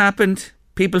that hadn't happened,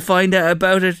 people find out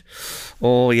about it.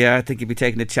 Oh yeah, I think you'd be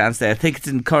taking a chance there. I think it's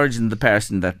encouraging the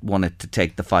person that wanted to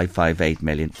take the 558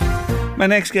 million. My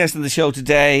next guest on the show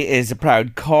today is a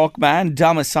proud Cork man,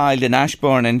 domiciled in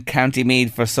Ashbourne in County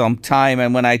Meath for some time.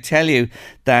 And when I tell you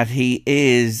that he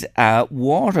is a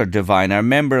water diviner,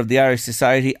 member of the Irish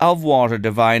Society of Water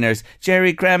Diviners,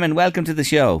 Jerry Cremin, welcome to the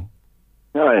show.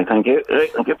 All right, thank you.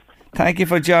 Thank you. Thank you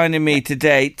for joining me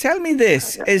today. Tell me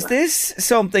this, is this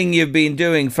something you've been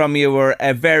doing from you were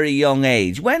a very young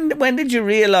age? When did you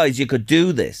realise you could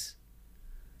do this?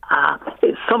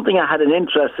 It's something I had an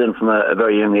interest in from a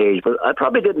very young age, but I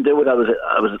probably didn't do it. I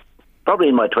was probably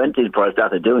in my 20s before I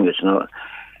started doing it,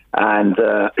 And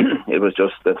it was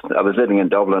just that I was living in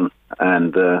Dublin,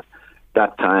 and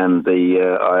that time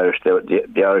the Irish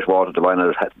Water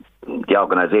Diviners the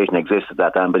organisation existed at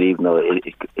that time, but even though it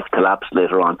collapsed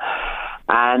later on.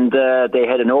 And they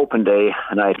had an open day,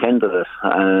 and I attended it,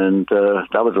 and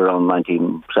that was around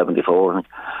 1974.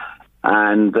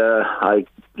 And I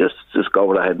just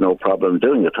discovered I had no problem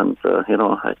doing it, and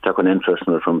I took an interest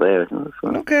in it from there.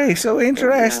 Okay, so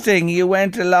interesting. You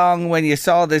went along when you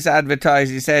saw this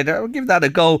advertised. You said, "I'll give that a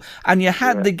go," and you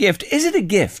had the gift. Is it a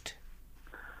gift?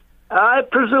 I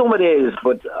presume it is,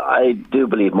 but I do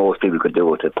believe most people could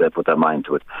do it if they put their mind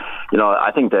to it.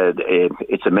 I think that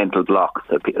it's a mental block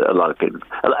that a lot of people.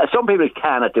 Some people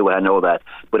cannot do it, I know that,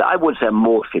 but I would say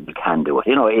most people can do it.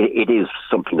 It is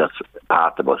something that's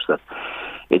part of us. That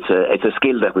it's a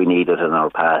skill that we needed in our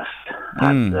past,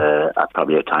 and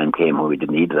probably a time came when we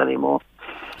didn't need it anymore.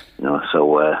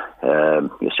 So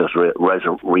it's just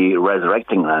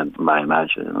resurrecting that, I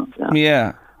imagine.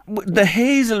 Yeah. The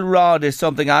hazel rod is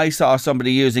something I saw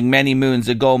somebody using many moons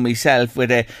ago myself,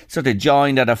 with a sort of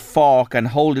joined at a fork and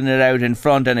holding it out in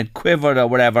front, and it quivered or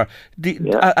whatever.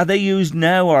 Are they used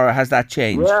now, or has that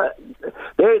changed? Yeah,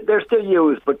 they're still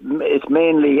used, but it's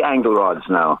mainly angle rods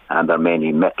now, and they're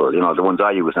mainly metal. The ones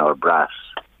I use now are brass.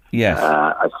 Yes.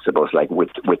 I suppose, like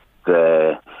with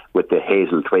the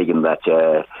hazel twig, and that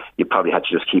you probably had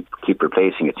to just keep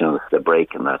replacing it. The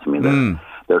break and that. I mean.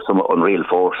 There's some unreal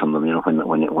force on them, when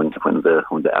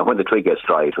the twig gets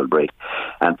dry, it will break,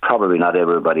 and probably not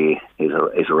everybody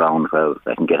is around where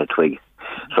they can get a twig.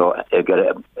 So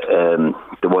the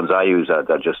ones I use are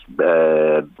just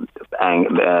brass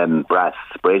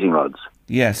brazing rods.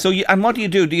 Yeah. So, and what do?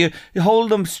 You hold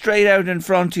them straight out in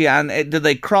front of you, and do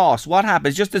they cross? What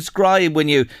happens? Just describe when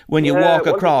you walk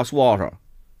across water.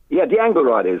 Yeah, the angle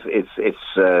rod is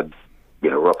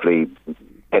roughly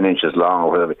 10 inches long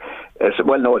or whatever.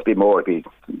 It'd be more. It'd be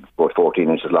about 14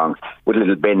 inches long with a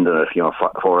little bend in it, 4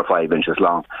 or 5 inches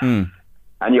long.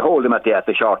 And you hold them at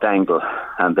the short angle,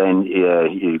 and then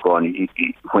you go on.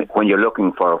 When you're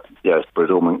looking for,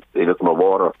 presuming you're looking for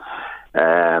water,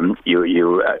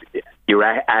 you're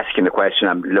asking the question.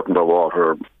 I'm looking for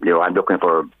water. I'm looking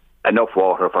for enough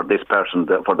water for this person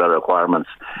for their requirements.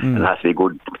 It has to be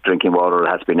good drinking water. It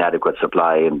has to be an adequate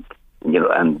supply, and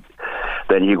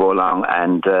then you go along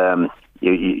and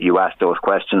you ask those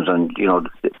questions, and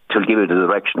to give you the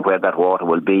direction where that water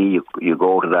will be, you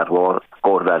go to that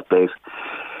place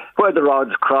where the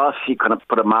rods cross. You kind of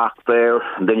put a mark there,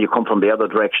 and then you come from the other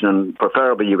direction, and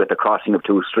preferably you get the crossing of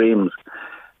two streams,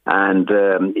 and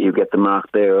you get the mark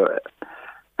there.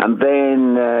 And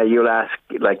then you'll ask,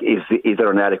 like, is there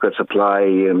an adequate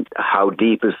supply? How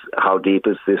deep is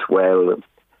this well? Is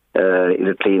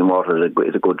it clean water?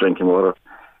 Is it good drinking water?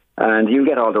 And you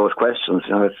get all those questions.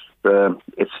 It's a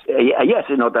yes.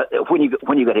 That when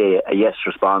you get a yes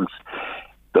response,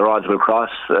 the rods will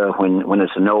cross. When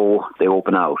it's a no, they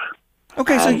open out.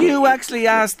 Okay, so you actually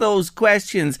ask those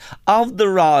questions of the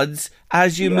rods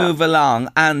as you move along,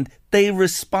 and they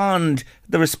respond.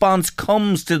 The response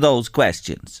comes to those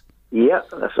questions. Yeah,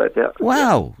 that's right, yeah.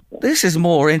 Wow, this is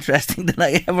more interesting than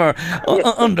I ever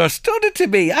understood it to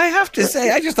be. I have to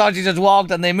say, I just thought you just walked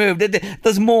and they moved.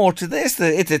 There's more to this.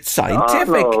 It's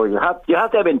scientific. No, you have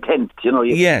to have intent,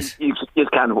 Yes. You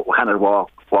just can't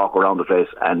walk around the place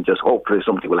and just hopefully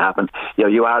something will happen.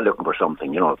 You are looking for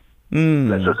something,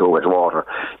 Let's just go with water.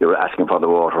 You're asking for the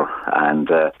water, and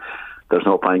there's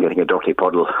no point in getting a dirty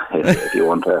puddle if you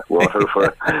want water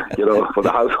for the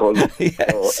household.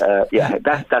 Yes. So,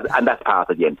 that's part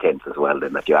of the intent as well,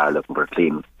 then, that you are looking for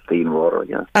clean water.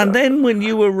 Yeah. And then when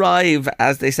you arrive,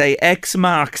 as they say, X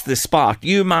marks the spot.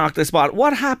 You mark the spot.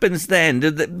 What happens then? Do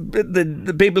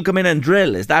the people come in and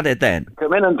drill? Is that it then?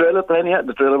 Come in and drill it then. Yeah,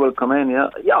 the driller will come in. Yeah.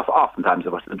 Yeah. Oftentimes,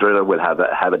 the driller will have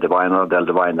a diviner. They'll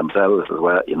divine themselves as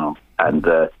well. And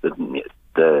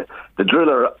the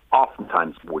driller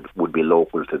oftentimes would be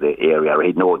local to the area, or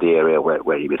he'd know the area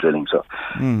where he'd be drilling, so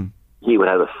he would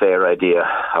have a fair idea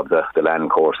of the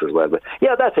land course as well. But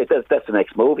yeah, that's it. That's the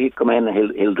next move. He'd come in and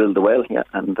he'll drill the well,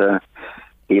 and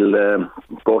he'll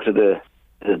go to the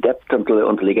depth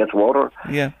until he gets water.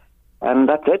 Yeah. And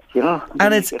that's it,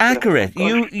 And it's accurate.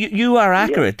 You are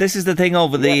accurate. Yeah. This is the thing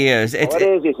over the years. That's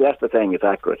the thing. It's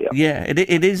accurate, yeah. Yeah,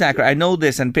 it is accurate. I know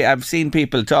this, and I've seen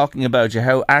people talking about you,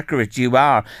 how accurate you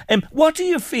are. What do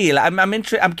you feel?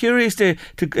 I'm curious to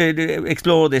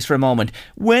explore this for a moment.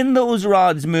 When those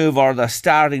rods move, or they're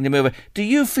starting to move, do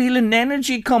you feel an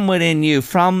energy come within you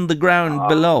from the ground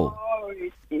below?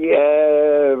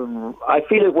 Yeah, I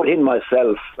feel it within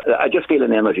myself. I just feel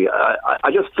an energy.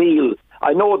 I just feel...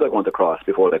 I know they're going to cross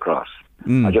before they cross.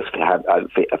 I just I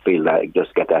feel that, I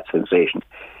just get that sensation,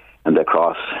 and they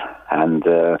cross, and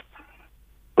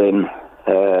then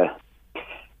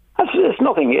it's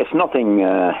nothing. It's nothing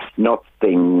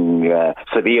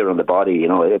severe on the body,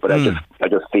 But I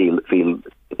just feel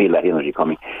that energy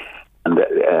coming, and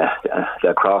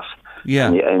they cross.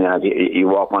 Yeah. And as you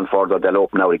walk one further, they'll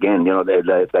open out again. You know,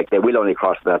 they will only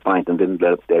cross that point, and then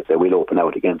they will open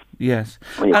out again. Yes.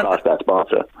 When you cross that spot.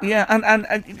 So. Yeah,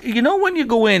 and you know, when you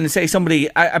go in, say somebody,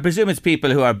 I presume it's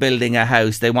people who are building a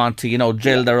house, they want to, you know,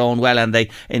 drill their own well, and they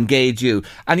engage you.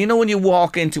 And you know, when you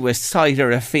walk into a site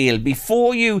or a field,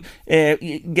 before you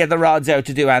get the rods out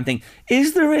to do anything,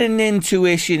 is there an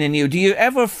intuition in you? Do you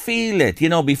ever feel it, you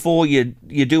know, before you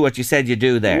do what you said you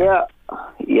do there?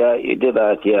 Yeah, you did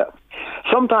that, yeah.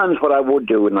 Sometimes what I would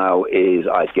do now is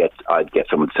I'd get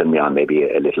someone to send me on maybe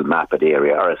a little map of the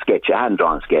area, or a sketch, a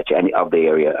hand-drawn sketch of the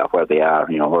area of where they are,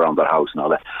 you know, around their house and all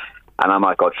that. And I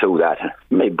might go through that,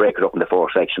 maybe break it up into 4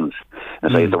 sections,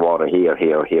 and say the water here,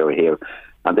 here, here, here.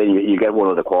 And then you get one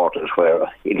of the quarters where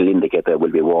it'll indicate there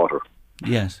will be water.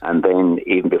 Yes. And then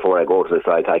even before I go to the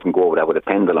site, I can go over there with a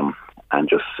pendulum and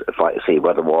just see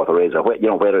where the water is, or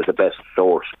where is the best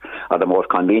source or the most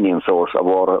convenient source of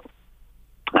water.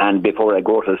 And before I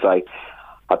go to the site,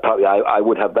 I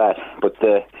would have that. But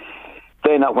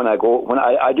then when I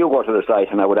do go to the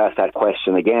site, and I would ask that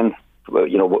question again,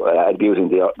 you know, I'd be using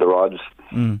the rods,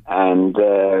 and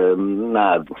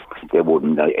they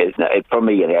wouldn't. For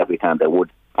me, every time they would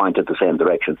point in the same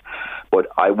direction. But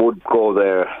I would go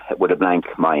there with a blank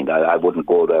mind. I wouldn't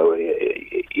go there,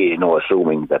 you know,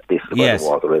 assuming that this is where the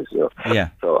water is. You know. Yeah.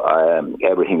 So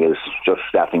everything is just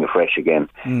starting afresh again.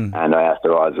 And I ask the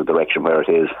rods the direction where it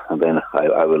is, and then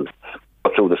I will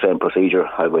go through the same procedure.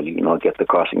 I will, you know, get the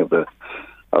crossing of the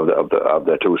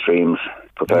 2 streams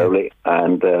preferably,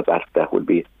 and that would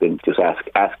be then just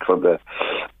ask for the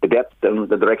depth and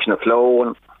the direction of flow,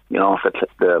 and you know,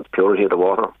 the purity of the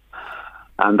water.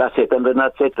 And that's it, and then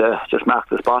that's it. Just mark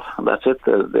the spot, and that's it.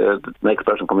 The next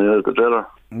person coming in is the driller.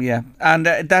 Yeah, and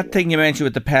that thing you mentioned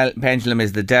with the pendulum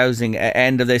is the dowsing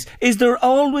end of this. Is there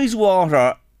always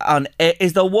water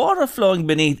is there water flowing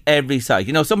beneath every site?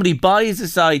 You know, somebody buys a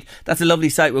site, that's a lovely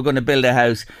site, we're going to build a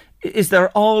house. Is there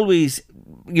always,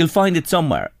 you'll find it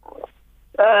somewhere?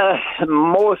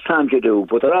 Most times you do,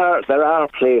 but there are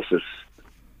places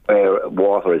where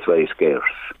water is very scarce.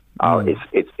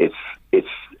 It's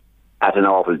at an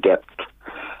awful depth.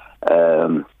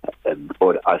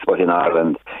 But I suppose in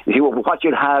Ireland, you see, what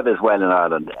you'll have as well in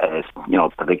Ireland is, you know,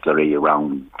 particularly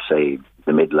around, say,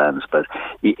 the Midlands, but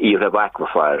you have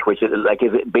aquifers, which is like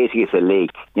basically it's a lake.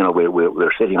 You know,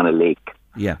 we're sitting on a lake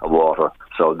of water,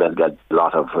 so they'll get a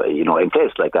lot of, you know, in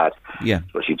places like that. Yeah,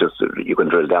 so you can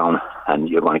drill down and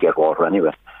you're going to get water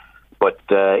anyway. But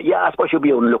I suppose you'll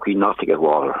be unlucky not to get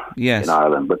water in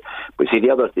Ireland. But see,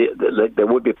 there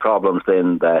would be problems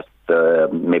then that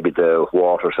maybe the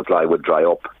water supply would dry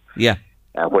up. Yeah.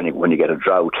 When you get a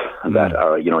drought, that,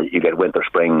 or you know, you get winter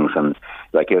springs, and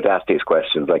like you have to ask these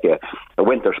questions, like a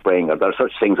winter spring, or there are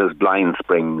such things as blind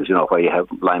springs, you know, where you have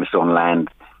limestone land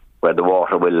where the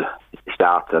water will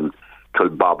start and it'll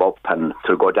bob up and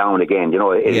it'll go down again. You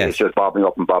know, it's just bobbing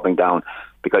up and bobbing down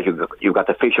because you've got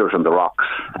the fissures in the rocks,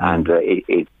 and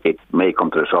it may come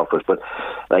to the surface. But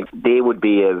like they would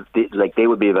be a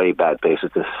very bad place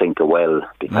to sink a well,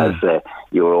 because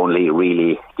you're only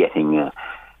really getting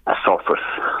a surface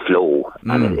flow,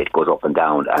 and it goes up and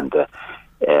down, and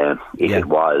if it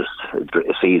was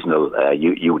seasonal,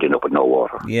 you'd end up with no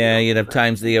water. Yeah, you'd have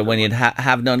times of the year when you'd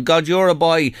have none. God, you're a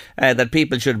boy that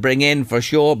people should bring in for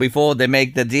sure before they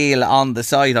make the deal on the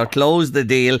site or close the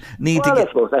deal. I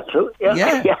suppose that's true.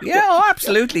 Yeah, oh,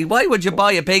 absolutely. Why would you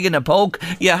buy a pig in a poke?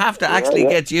 You have to actually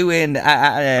get you in,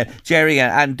 Jerry,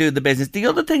 and do the business. The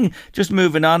other thing, just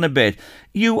moving on a bit,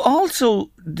 you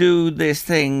also do this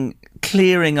thing,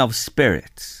 clearing of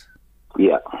spirits.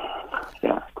 Yeah.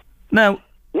 Now,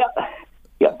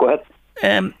 go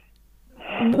ahead.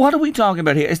 What are we talking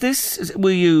about here? Is this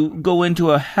where you go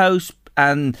into a house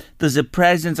and there's a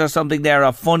presence or something there,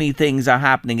 or funny things are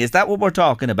happening? Is that what we're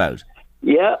talking about?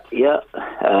 Yeah.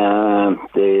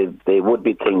 They would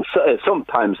be things.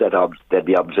 Sometimes they'd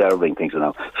be observing things. You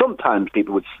know. Sometimes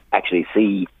people would actually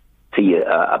see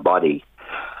a body,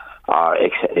 or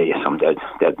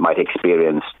that might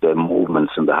experience the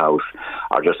movements in the house,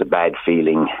 or just a bad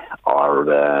feeling, or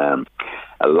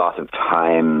a lot of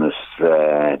times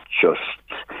just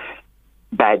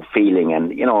bad feeling,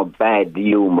 and you know, bad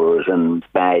humours, and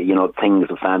bad, you know, things,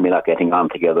 the family not getting on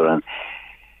together, and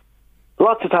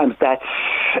lots of times that's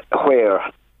where,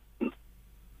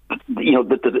 you know,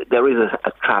 there is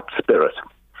a trapped spirit,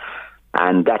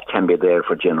 and that can be there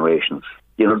for generations.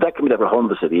 You know, that can be there for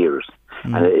hundreds of years,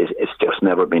 and it's just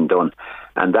never been done.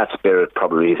 And that spirit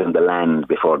probably is in the land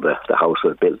before the house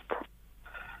was built.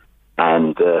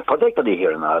 And particularly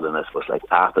here in Ireland, I suppose, like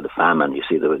after the famine, you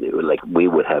see, like we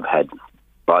would have had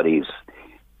bodies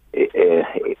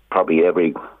probably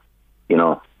every, you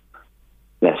know,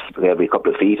 yes, every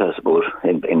couple of feet, I suppose,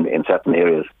 in certain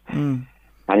areas. And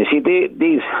you see,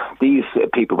 these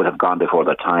people would have gone before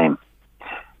their time,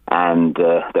 and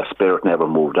their spirit never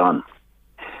moved on.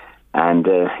 And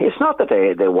it's not that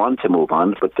they want to move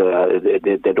on, but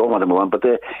they don't want to move on. But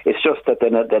it's just that they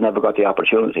never got the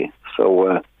opportunity.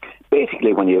 So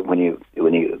basically, when you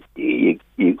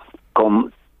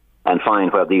come and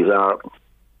find where these are,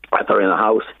 if they're in a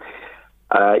house,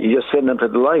 you just send them to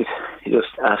the light. You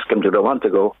just ask them, do they want to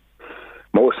go?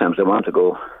 Most times they want to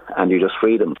go, and you just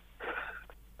free them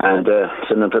and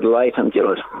send them to the light, and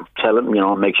tell them,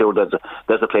 make sure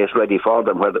there's a place ready for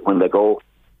them when they go.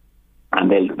 And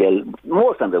they'll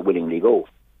most times they'll willingly go,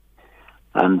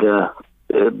 and there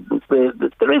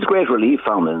is great relief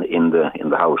found in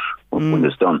the house when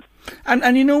it's done. And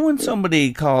when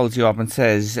somebody calls you up and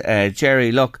says,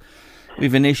 Jerry, look,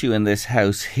 we've an issue in this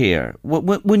house here.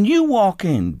 When you walk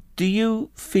in, do you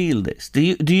feel this? Do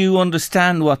you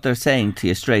understand what they're saying to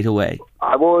you straight away?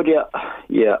 I would,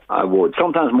 yeah, I would.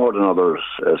 Sometimes more than others.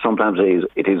 Sometimes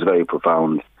it is very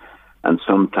profound. And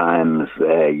sometimes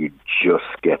you just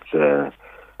get a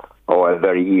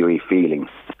very eerie feeling.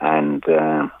 And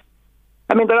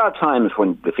there are times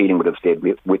when the feeling would have stayed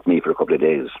with me for a couple of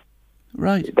days.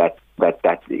 Right. That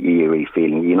eerie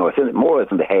feeling, it's more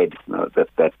in the head. But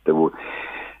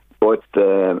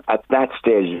at that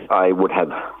stage, I would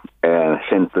have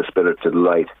sent the spirit to the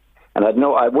light, and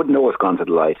I would know it's gone to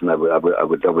the light, and I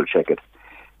would double check it.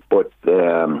 But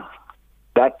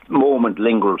that moment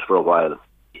lingers for a while.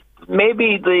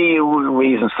 Maybe the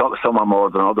reason some are more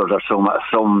than others, or some.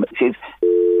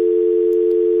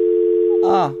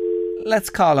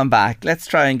 Let's call him back. Let's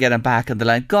try and get him back on the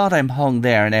line. God, I'm hung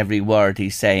there in every word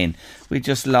he's saying. We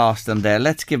just lost him there.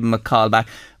 Let's give him a call back.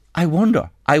 I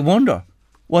wonder,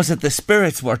 was it the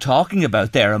spirits we're talking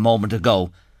about there a moment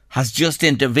ago has just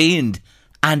intervened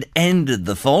and ended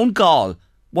the phone call?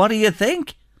 What do you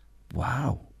think?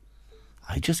 Wow.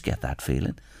 I just get that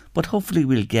feeling. But hopefully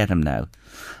we'll get him now,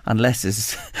 unless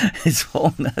his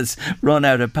phone has run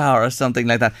out of power or something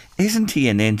like that. Isn't he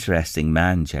an interesting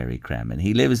man, Jerry Cremin?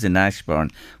 He lives in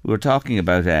Ashbourne. We were talking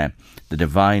about the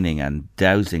divining and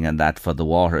dowsing and that for the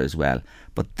water as well.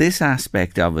 But this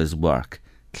aspect of his work,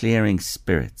 clearing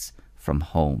spirits from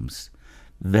homes,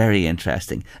 very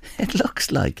interesting. It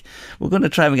looks like we're going to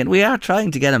try him again. We are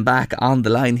trying to get him back on the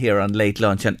line here on Late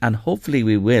Lunch, and hopefully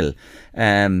we will.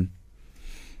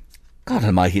 God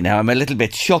almighty now, I'm a little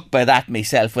bit shook by that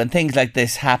myself. When things like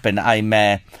this happen, I'm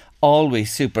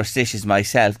always superstitious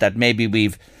myself that maybe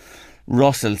we've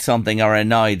rustled something or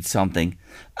annoyed something.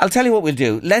 I'll tell you what we'll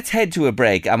do. Let's head to a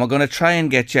break, and we're going to try and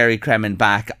get Jerry Cremin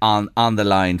back on the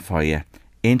line for you.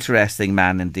 Interesting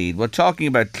man indeed. We're talking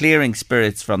about clearing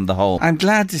spirits from the home. I'm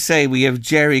glad to say we have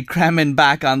Jerry Cremin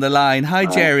back on the line. Hi,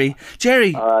 Jerry.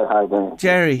 Jerry. Hi, Ben.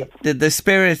 Jerry, did the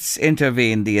spirits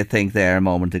intervene, do you think, there a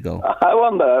moment ago? I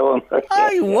wonder.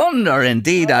 I wonder,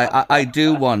 indeed. I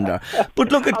do wonder.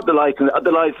 But look at...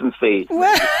 the license fee.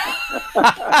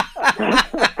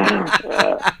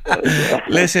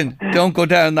 Listen, don't go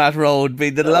down that road. Be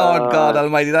the Lord God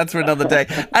Almighty. That's for another day.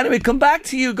 Anyway, come back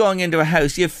to you going into a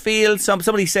house. You feel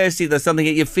somebody says to you there's something,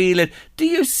 you feel it. Do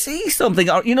you see something?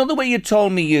 Or the way you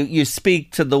told me you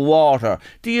speak to the water.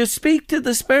 Do you speak to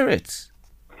the spirits?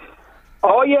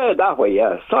 Oh yeah, that way,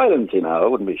 yeah. Silent, I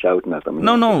wouldn't be shouting at them.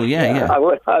 No, yeah. I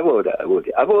would,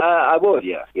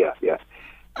 yeah.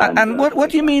 And what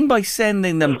do you mean by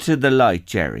sending them to the light,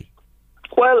 Jerry?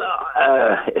 Well,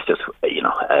 it's just,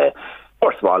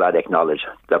 first of all, I'd acknowledge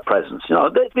their presence.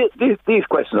 These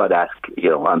questions I'd ask,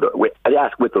 I'd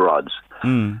ask with the rods.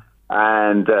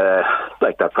 And,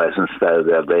 like their presence,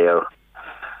 they're there.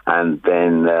 And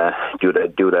then, do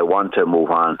they want to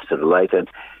move on to the light? And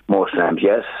most times,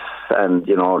 yes. And,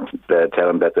 they tell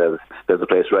them that there's a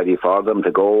place ready for them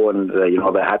to go, and,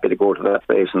 they're happy to go to that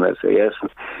place, and they say yes.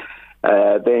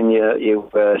 Then you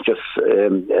just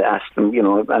ask them,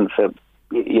 and say,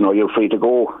 you're free to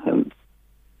go, and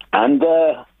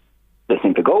they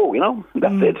seem to go.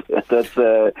 That's it. That's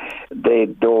they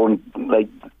don't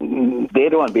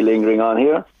want to be lingering on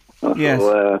here. Yes.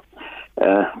 So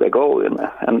they go, and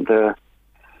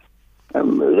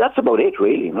that's about it,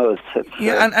 really.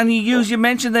 And you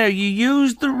mentioned there you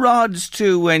use the rods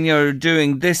too when you're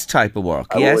doing this type of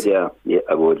work. Yes, I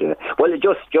would. Well,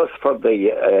 just for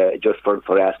the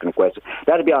for asking a question,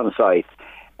 that'd be on site.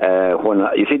 When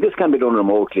you see, this can be done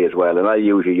remotely as well, and I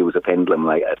usually use a pendulum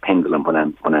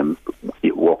when I'm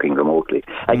walking remotely.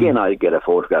 Again, I get a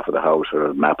photograph of the house or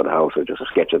a map of the house or just a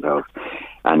sketch of the house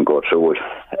and go through it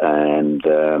and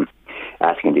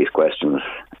asking these questions,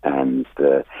 and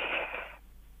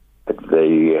it's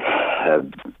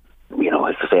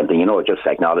same thing, just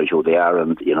acknowledge who they are,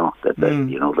 and that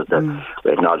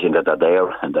we're acknowledging that they're there,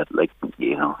 and that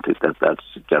that's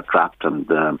they're trapped, and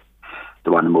they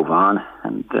want to move on,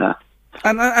 and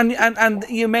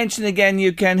you mentioned again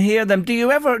you can hear them. Do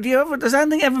you ever? Does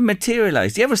anything ever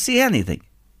materialise? Do you ever see anything?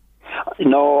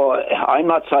 No, I'm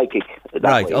not psychic.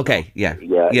 Right. Way, okay. Yeah.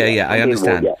 I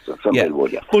understand.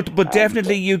 Would, yeah. But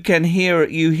definitely you can hear.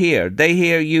 You hear. They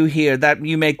hear. You hear. That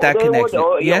you make that connection.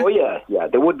 Yeah.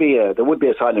 There would be a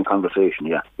silent conversation.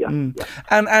 Yeah.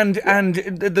 And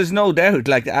there's no doubt.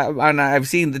 And I've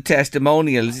seen the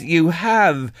testimonials. You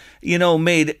have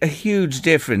made a huge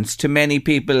difference to many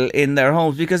people in their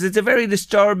homes, because it's a very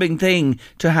disturbing thing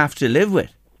to have to live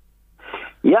with.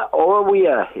 Yeah,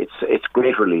 it's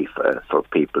great relief for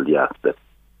people. Yeah,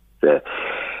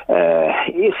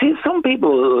 you see, some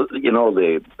people,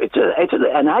 it's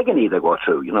an agony they go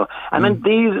through. I mean,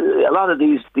 a lot of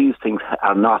these things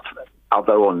are not of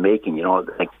their own making.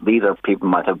 Like these are people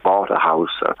might have bought a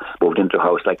house or moved into a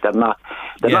house. Like they're not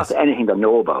anything they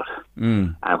know about.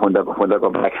 And when they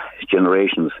go back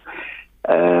generations,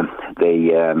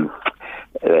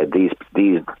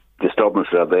 these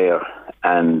disturbances are there.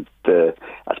 And I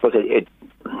suppose I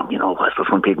suppose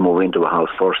when people move into a house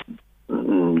first,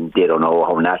 they don't know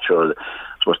how natural. I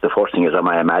suppose the first thing is, am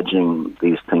I imagining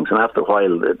these things? And after a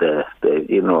while, they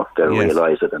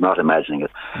realise that they're not imagining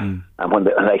it. And when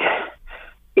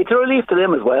it's a relief to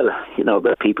them as well.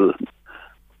 That people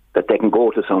that they can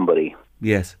go to somebody,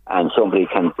 yes, and somebody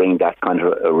can bring that kind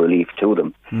of a relief to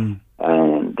them.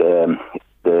 And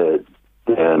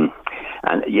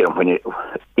and when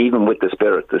even with the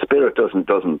spirit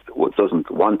doesn't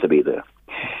want to be there.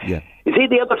 Yeah. You see,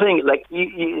 the other thing,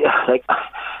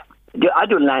 I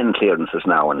do land clearances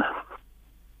now, and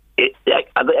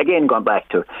again going back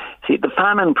to the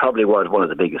famine probably was one of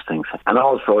the biggest things, and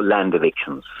also land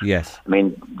evictions. Yes. I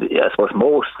mean, I suppose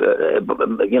most,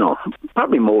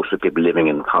 probably most of the people living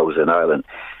in houses in Ireland,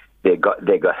 they got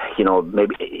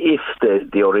maybe if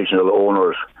the original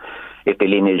owners, if the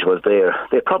lineage was there,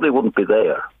 they probably wouldn't be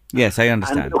there. Yes, I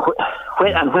understand.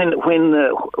 When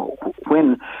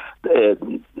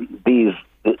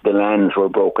the lands were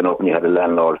broken up, and you had a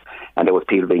landlord, and there was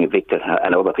people being evicted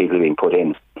and other people being put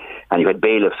in, and you had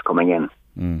bailiffs coming in,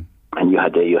 and you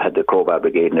had the Crowbar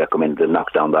Brigade, and they come in to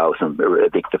knock down the house and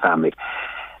evict the family.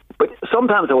 But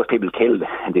sometimes there was people killed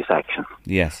in this action.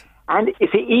 Yes. And you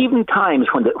see, even times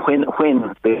when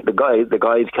the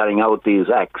guys carrying out these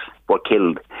acts were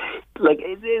killed,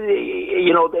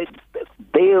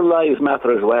 their lives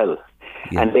matter as well.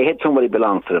 Yeah. And they had somebody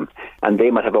belong to them, and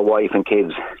they might have a wife and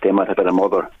kids. They might have had a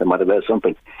mother. They might have had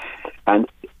something. And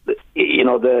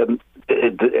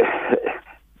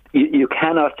you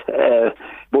cannot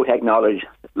both acknowledge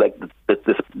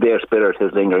their spirit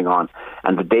is lingering on,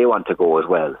 and that they want to go as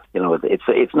well.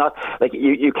 It's not like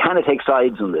you cannot take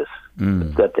sides in this.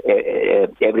 That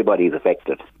everybody is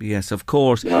affected. Yes, of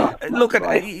course. Look at,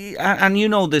 and you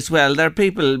know this well. There are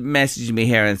people messaging me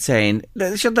here and saying,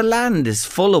 "Sure, the land is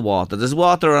full of water. There's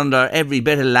water under every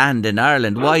bit of land in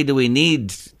Ireland. Why do we need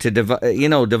to,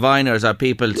 diviners or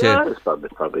people to?" Yeah, it's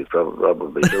probably true.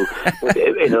 But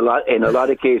in a lot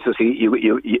of cases,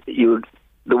 you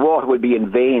the water would be in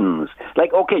veins.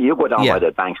 You go down by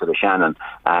the banks of the Shannon,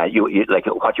 you like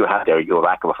what you have there, you have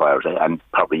aquifers, and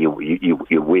probably you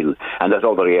will. And there's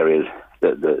other areas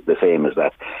the same as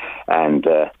that. And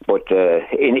but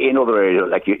in other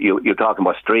areas, you're talking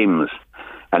about streams.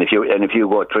 And if you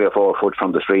go 3 or 4 foot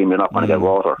from the stream, you're not going to get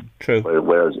water. True.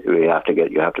 Whereas you have to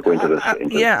go into this.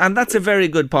 And that's a very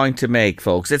good point to make,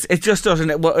 folks. It just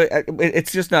doesn't.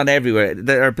 It's just not everywhere.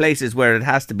 There are places where it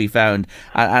has to be found,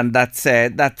 and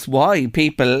that's why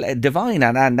people divine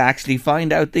and actually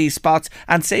find out these spots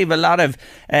and save a lot of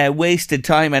wasted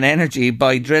time and energy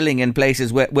by drilling in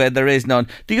places where there is none.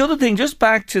 The other thing, just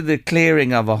back to the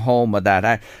clearing of a home of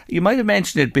that, you might have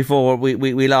mentioned it before.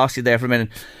 We lost you there for a minute.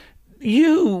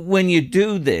 When you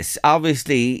do this,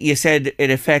 obviously, you said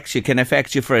it can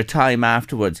affect you for a time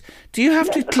afterwards. Do you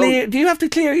have to clear? Do you have to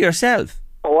clear yourself?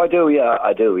 Oh, I do.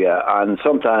 Yeah. And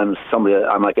sometimes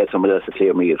I might get somebody else to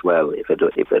clear me as well if it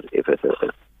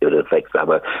affects that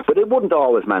way. But it wouldn't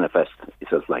always manifest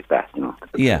itself like that,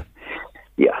 Yeah.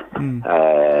 Yeah,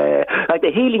 like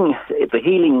the healing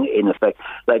in effect,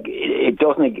 it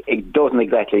doesn't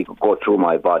exactly go through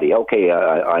my body. Okay,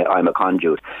 I'm a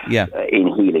conduit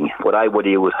in healing, but I would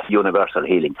use universal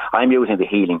healing. I'm using the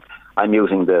healing. I'm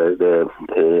using the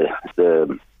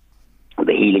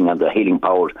healing and the healing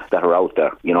powers that are out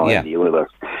there, in the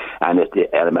universe. and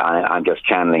I'm just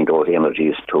channeling those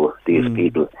energies to these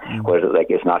people. Whereas, like,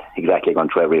 it's not exactly going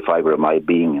through every fibre of my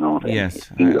being,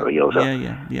 Yes. Either,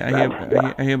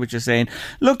 I hear what you're saying.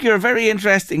 Look, you're a very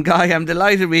interesting guy. I'm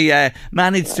delighted we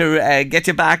managed to get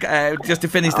you back just to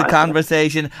finish the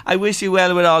conversation. I wish you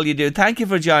well with all you do. Thank you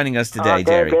for joining us today,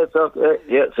 Jerry.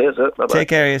 Take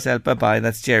care of yourself. Bye-bye.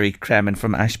 That's Jerry Cremin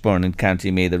from Ashbourne in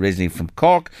County Meath, originally from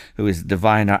Cork, who is the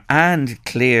diviner and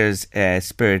clears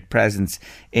spirit presence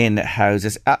in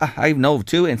houses. I know of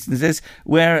 2 instances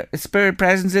where spirit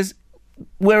presences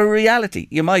were a reality.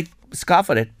 You might scoff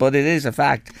at it, but it is a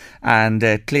fact, and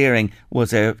clearing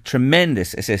was a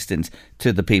tremendous assistance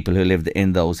to the people who lived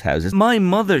in those houses. My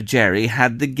mother, Jerry,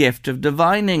 had the gift of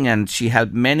divining, and she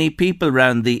helped many people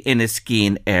around the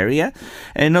Inniskeen area.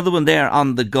 Another one there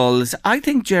on the gulls. I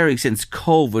think, Jerry, since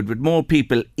COVID, with more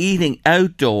people eating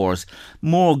outdoors,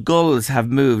 more gulls have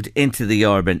moved into the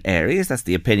urban areas. That's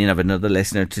the opinion of another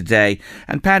listener today.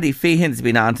 And Paddy Feehan's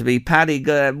been on to me. Paddy,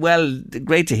 well,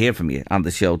 great to hear from you on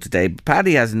the show today.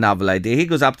 Paddy has a novel idea. He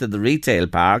goes up to the retail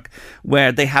park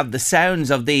where they have the sounds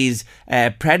of these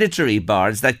predatory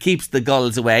birds that keeps the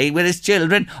gulls away with his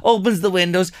children, opens the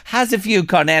windows, has a few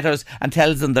cornetos and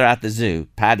tells them they're at the zoo.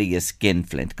 Paddy is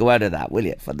skinflint. Go out of that, will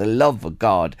you? For the love of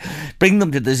God. Bring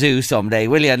them to the zoo someday,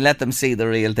 will you? And let them see the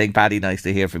real thing. Paddy, nice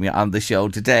to hear from you on the show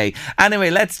today. Anyway,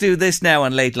 let's do this now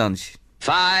on Late Lunch.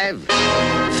 5,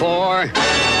 4,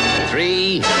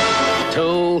 3,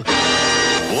 2,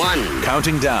 1.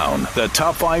 Counting down the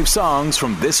top 5 songs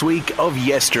from this week of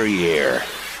yesteryear.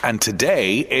 And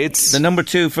today it's... the number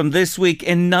 2 from this week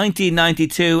in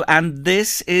 1992, and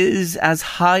this is as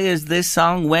high as this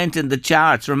song went in the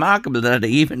charts. Remarkable that it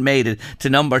even made it to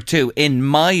number 2 in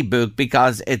my book,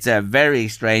 because it's a very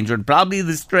strange one. Probably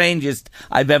the strangest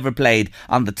I've ever played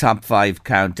on the top 5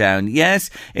 countdown. Yes,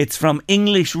 it's from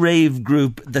English rave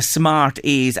group The Smart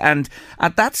E's, and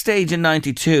at that stage in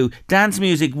 92, dance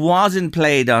music wasn't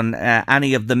played on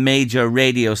any of the major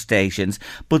radio stations,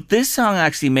 but this song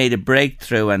actually made a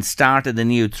breakthrough and started a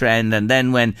new trend. And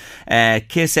then when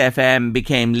Kiss FM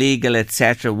became legal,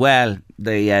 etc., well,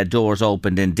 the doors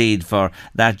opened indeed for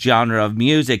that genre of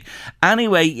music.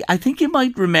 Anyway, I think you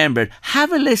might remember it.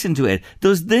 Have a listen to it.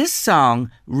 Does this song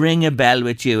ring a bell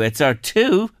with you? It's our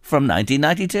 2 from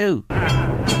 1992.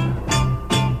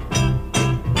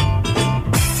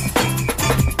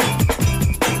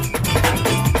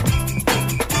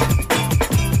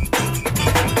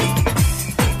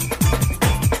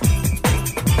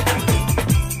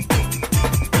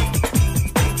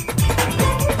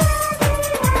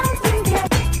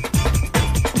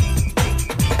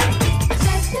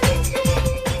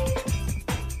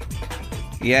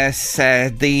 Yes,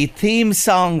 the theme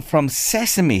song from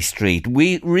Sesame Street,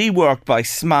 reworked by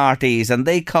Smarties, and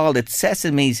they called it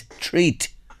Sesame's Treat.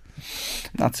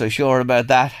 Not so sure about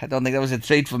that. I don't think that was a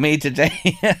treat for me today.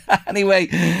 Anyway,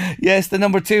 yes, the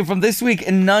number 2 from this week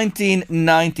in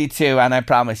 1992. And I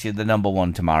promise you the number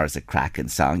 1 tomorrow is a cracking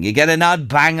song. You get an odd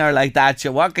banger like that,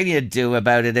 so what can you do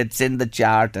about it? It's in the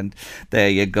chart, and there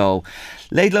you go.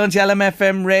 Late Lunch,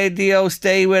 LMFM Radio.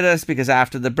 Stay with us, because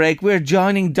after the break we're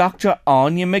joining Dr.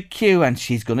 Anya McHugh, and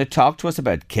she's going to talk to us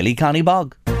about Killyconny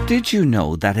Bog. Did you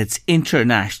know that it's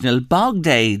International Bog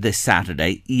Day this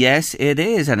Saturday? Yes, it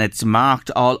is, and it's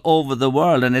marked all over the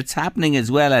world, and it's happening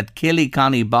as well at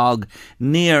Killyconny Bog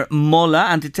near Mulla.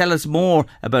 And to tell us more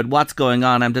about what's going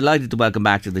on, I'm delighted to welcome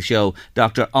back to the show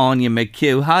Dr. Anya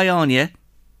McHugh. Hi, Anya.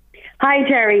 Hi,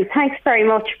 Jerry. Thanks very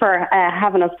much for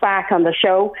having us back on the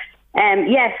show.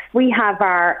 Yes, we have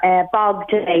our Bog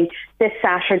Day this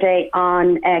Saturday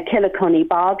on Killyconny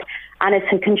Bog, and it's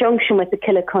in conjunction with the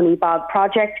Killyconny Bog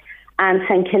Project and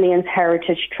St Killian's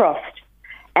Heritage Trust.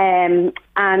 And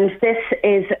this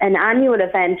is an annual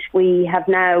event.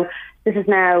 This is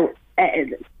now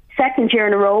second year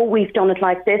in a row we've done it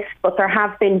like this, but there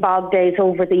have been Bog Days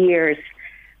over the years.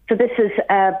 So this is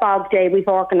a Bog Day we've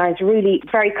organised really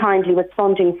very kindly with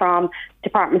funding from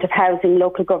Department of Housing,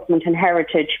 Local Government and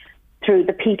Heritage through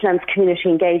the Peatlands Community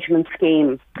Engagement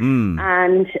Scheme.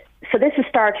 And so this is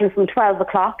starting from 12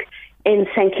 o'clock in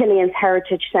St Killian's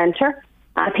Heritage Centre.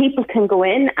 People can go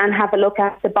in and have a look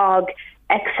at the bog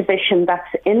exhibition that's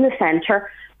in the centre,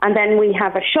 and then we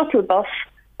have a shuttle bus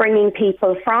bringing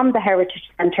people from the Heritage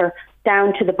Centre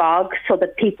down to the bog, so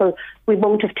that we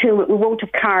won't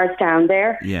have cars down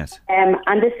there. Yes.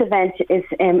 And this event is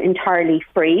entirely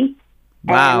free.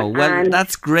 Wow, well,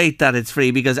 that's great that it's free,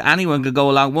 because anyone could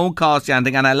go along, won't cost you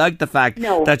anything, and I like the fact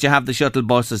that you have the shuttle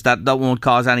buses, that won't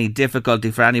cause any difficulty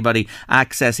for anybody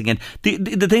accessing it.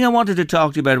 The thing I wanted to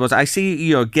talk to you about was, I see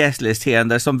your guest list here,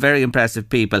 and there's some very impressive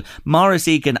people. Maurice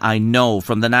Eakin, I know,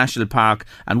 from the National Park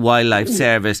and Wildlife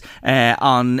Service,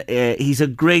 he's a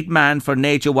great man for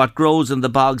nature, what grows in the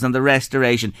bogs and the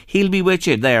restoration. He'll be with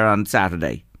you there on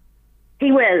Saturday.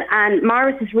 He will, and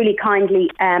Maurice has really kindly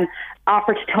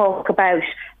offered to talk about,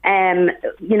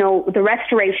 the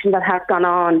restoration that has gone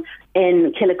on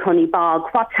in Killicunny Bog,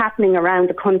 what's happening around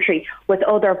the country with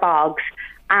other bogs,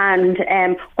 and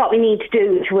what we need to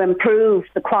do to improve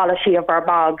the quality of our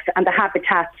bogs and the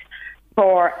habitats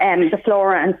for the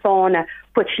flora and fauna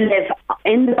which live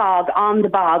in the bog, on the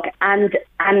bog, and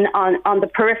on the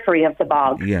periphery of the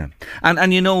bog. Yeah.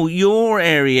 And your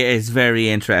area is very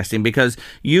interesting, because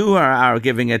you are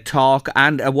giving a talk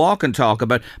and a walk and talk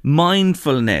about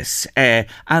mindfulness. And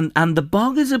the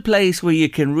bog is a place where you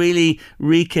can really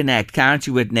reconnect, can't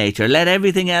you, with nature? Let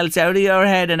everything else out of your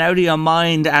head and out of your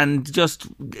mind, and just,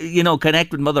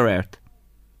 connect with Mother Earth.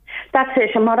 That's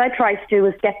it, and what I try to do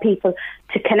is get people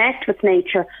to connect with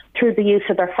nature through the use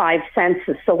of their 5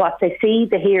 senses. So what they see,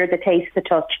 they hear, they taste, they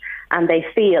touch, and they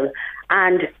feel.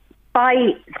 And by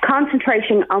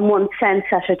concentrating on one sense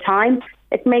at a time,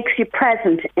 it makes you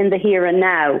present in the here and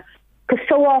now. Because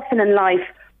so often in life,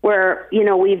 where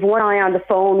we've one eye on the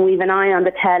phone, we've an eye on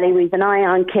the telly, we've an eye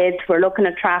on kids, we're looking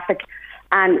at traffic,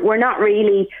 and we're not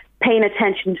really paying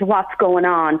attention to what's going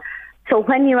on. So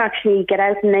when you actually get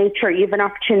out in nature, you have an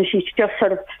opportunity to just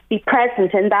sort of be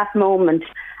present in that moment,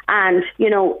 and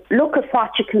look at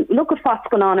what's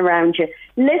going on around you,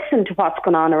 listen to what's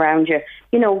going on around you,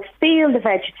 feel the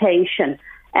vegetation.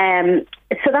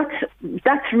 So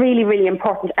that's really, really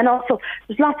important. And also,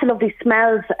 there's lots of lovely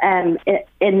smells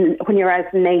in when you're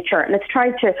out in nature, and let's try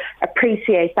to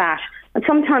appreciate that. And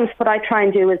sometimes what I try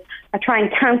and do is I try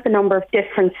and count the number of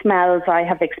different smells I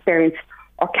have experienced,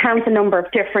 or count the number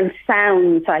of different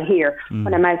sounds I hear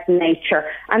when I'm out in nature.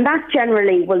 And that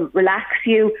generally will relax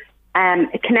you,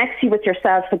 it connects you with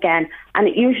yourself again, and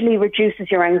it usually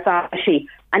reduces your anxiety.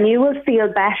 And you will feel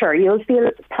better, you'll feel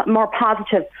more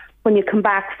positive when you come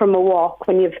back from a walk,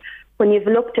 when you've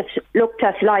looked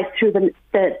at life through the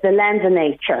lens of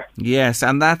nature. Yes,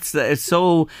 and it's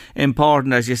so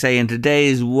important, as you say, in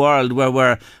today's world where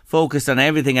we're focused on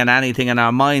everything and anything, and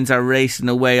our minds are racing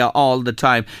away all the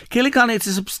time. Killicunny, it's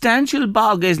a substantial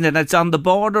bog, isn't it? It's on the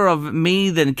border of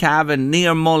Meath and Cavan,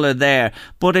 near Mulla there,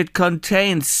 but it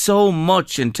contains so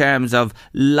much in terms of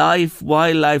life,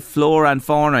 wildlife, flora and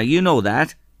fauna. You know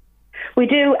that. We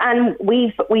do, and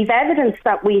we've evidence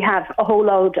that we have a whole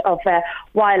load of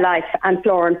wildlife and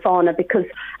flora and fauna, because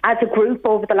as a group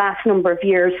over the last number of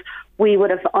years, we've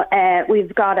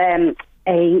got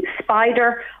a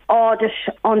spider audit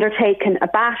undertaken, a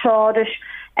bat audit.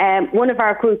 One of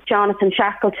our group, Jonathan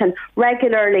Shackleton,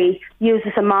 regularly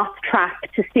uses a moth trap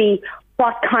to see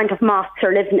what kind of moths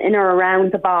are living in or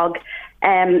around the bog,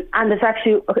 and there's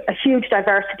actually a huge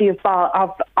diversity of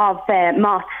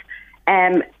moths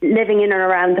living in and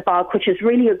around the bog, which is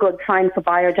really a good sign for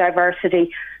biodiversity.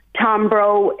 Tom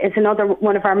Bro is another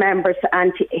one of our members,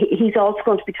 and he's also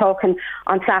going to be talking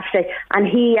on Saturday, and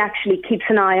he actually keeps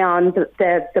an eye on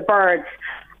the birds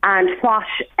and what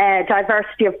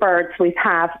diversity of birds we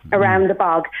have around the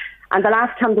bog. And the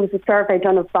last time there was a survey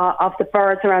done of the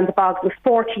birds around the bog, there was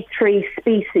 43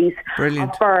 species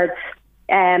of birds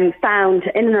found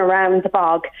in and around the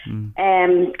bog.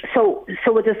 So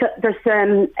there's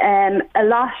a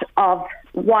lot of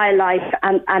wildlife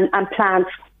and plants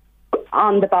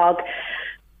on the bog.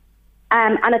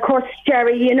 And of course,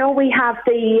 Jerry, we have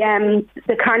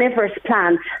the carnivorous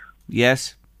plants.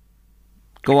 Yes.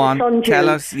 Go on. Tell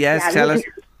us. Yes, yeah, tell us.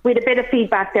 We had a bit of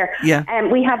feedback there. Yeah.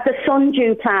 We have the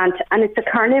sundew plant, and it's a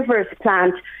carnivorous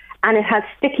plant, and it has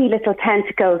sticky little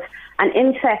tentacles, and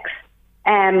insects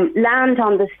land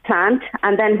on this plant,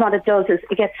 and then what it does is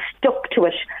it gets stuck to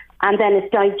it, and then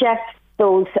it digests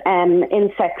those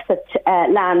insects that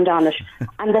land on it.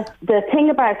 And the thing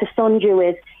about the sundew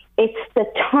is it's the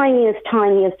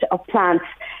tiniest of plants.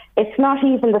 It's not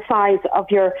even the size of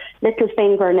your little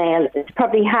fingernail. It's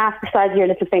probably half the size of your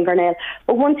little fingernail.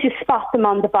 But once you spot them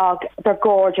on the bog, they're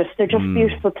gorgeous. They're just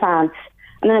beautiful plants.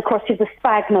 And then, of course, you have the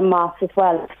sphagnum moth as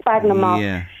well. Sphagnum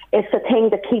moth it's the thing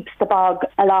that keeps the bog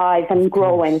alive and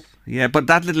growing. Yeah, but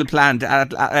that little plant,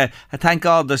 thank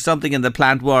God there's something in the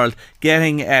plant world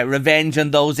getting revenge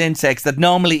on those insects that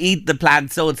normally eat the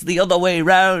plant, so it's the other way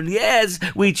round. Yes,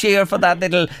 we cheer for that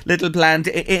little plant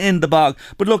in the bog.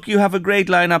 But look, you have a great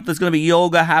lineup. There's going to be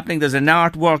yoga happening. There's an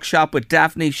art workshop with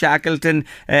Daphne Shackleton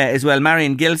as well.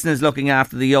 Marion Gilson is looking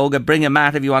after the yoga. Bring a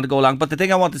mat if you want to go along. But the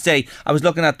thing I want to say, I was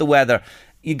looking at the weather.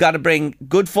 You got to bring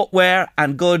good footwear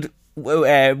and good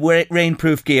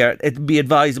rainproof gear. It'd be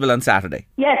advisable on Saturday.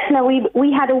 Yes, now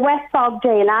we had a wet bog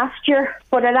day last year,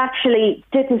 but it actually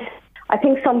didn't. I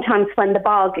think sometimes when the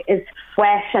bog is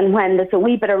wet and when there's a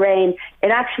wee bit of rain, it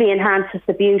actually enhances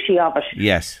the beauty of it.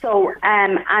 Yes. So,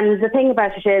 and the thing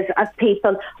about it is, as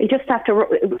people, you just have to,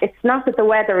 it's not that the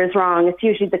weather is wrong, it's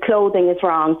usually the clothing is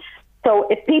wrong. So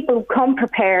if people come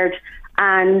prepared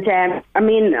and, I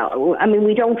mean,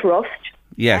 we don't rust.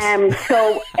 Yes.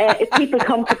 So if people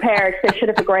come prepared, they should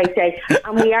have a great day.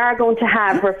 And we are going to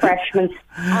have refreshments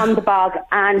on the bog.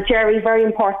 And Jerry, very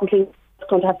importantly, is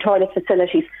going to have toilet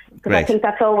facilities. Because I think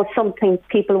that's always something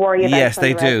people worry about. Yes,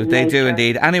 they do. They do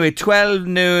indeed. Anyway, 12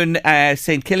 noon,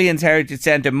 St. Killian's Heritage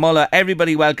Centre, Mulla.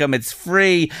 Everybody welcome. It's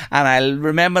free. And I'll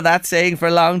remember that saying for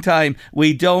a long time.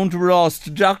 We don't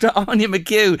rust. Dr. Anya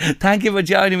McHugh, thank you for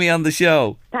joining me on the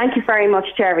show. Thank you very much,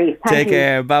 Jerry. Take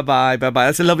care. Bye-bye. Bye-bye.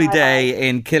 That's a lovely day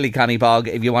in Killyconny Bog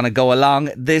if you want to go along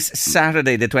this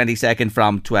Saturday the 22nd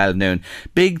from 12 noon.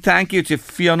 Big thank you to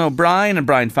Fiona O'Brien and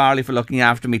Brian Farley for looking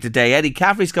after me today. Eddie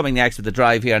Caffrey's coming next with The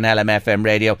Drive here on LMFM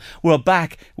Radio. We're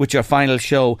back with your final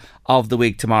show of the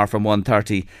week tomorrow from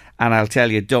 1:30. And I'll tell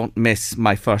you, don't miss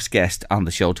my first guest on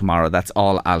the show tomorrow. That's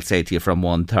all I'll say to you from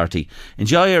 1:30.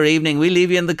 Enjoy your evening. We leave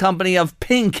you in the company of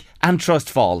Pink and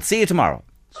Trustfall. See you tomorrow.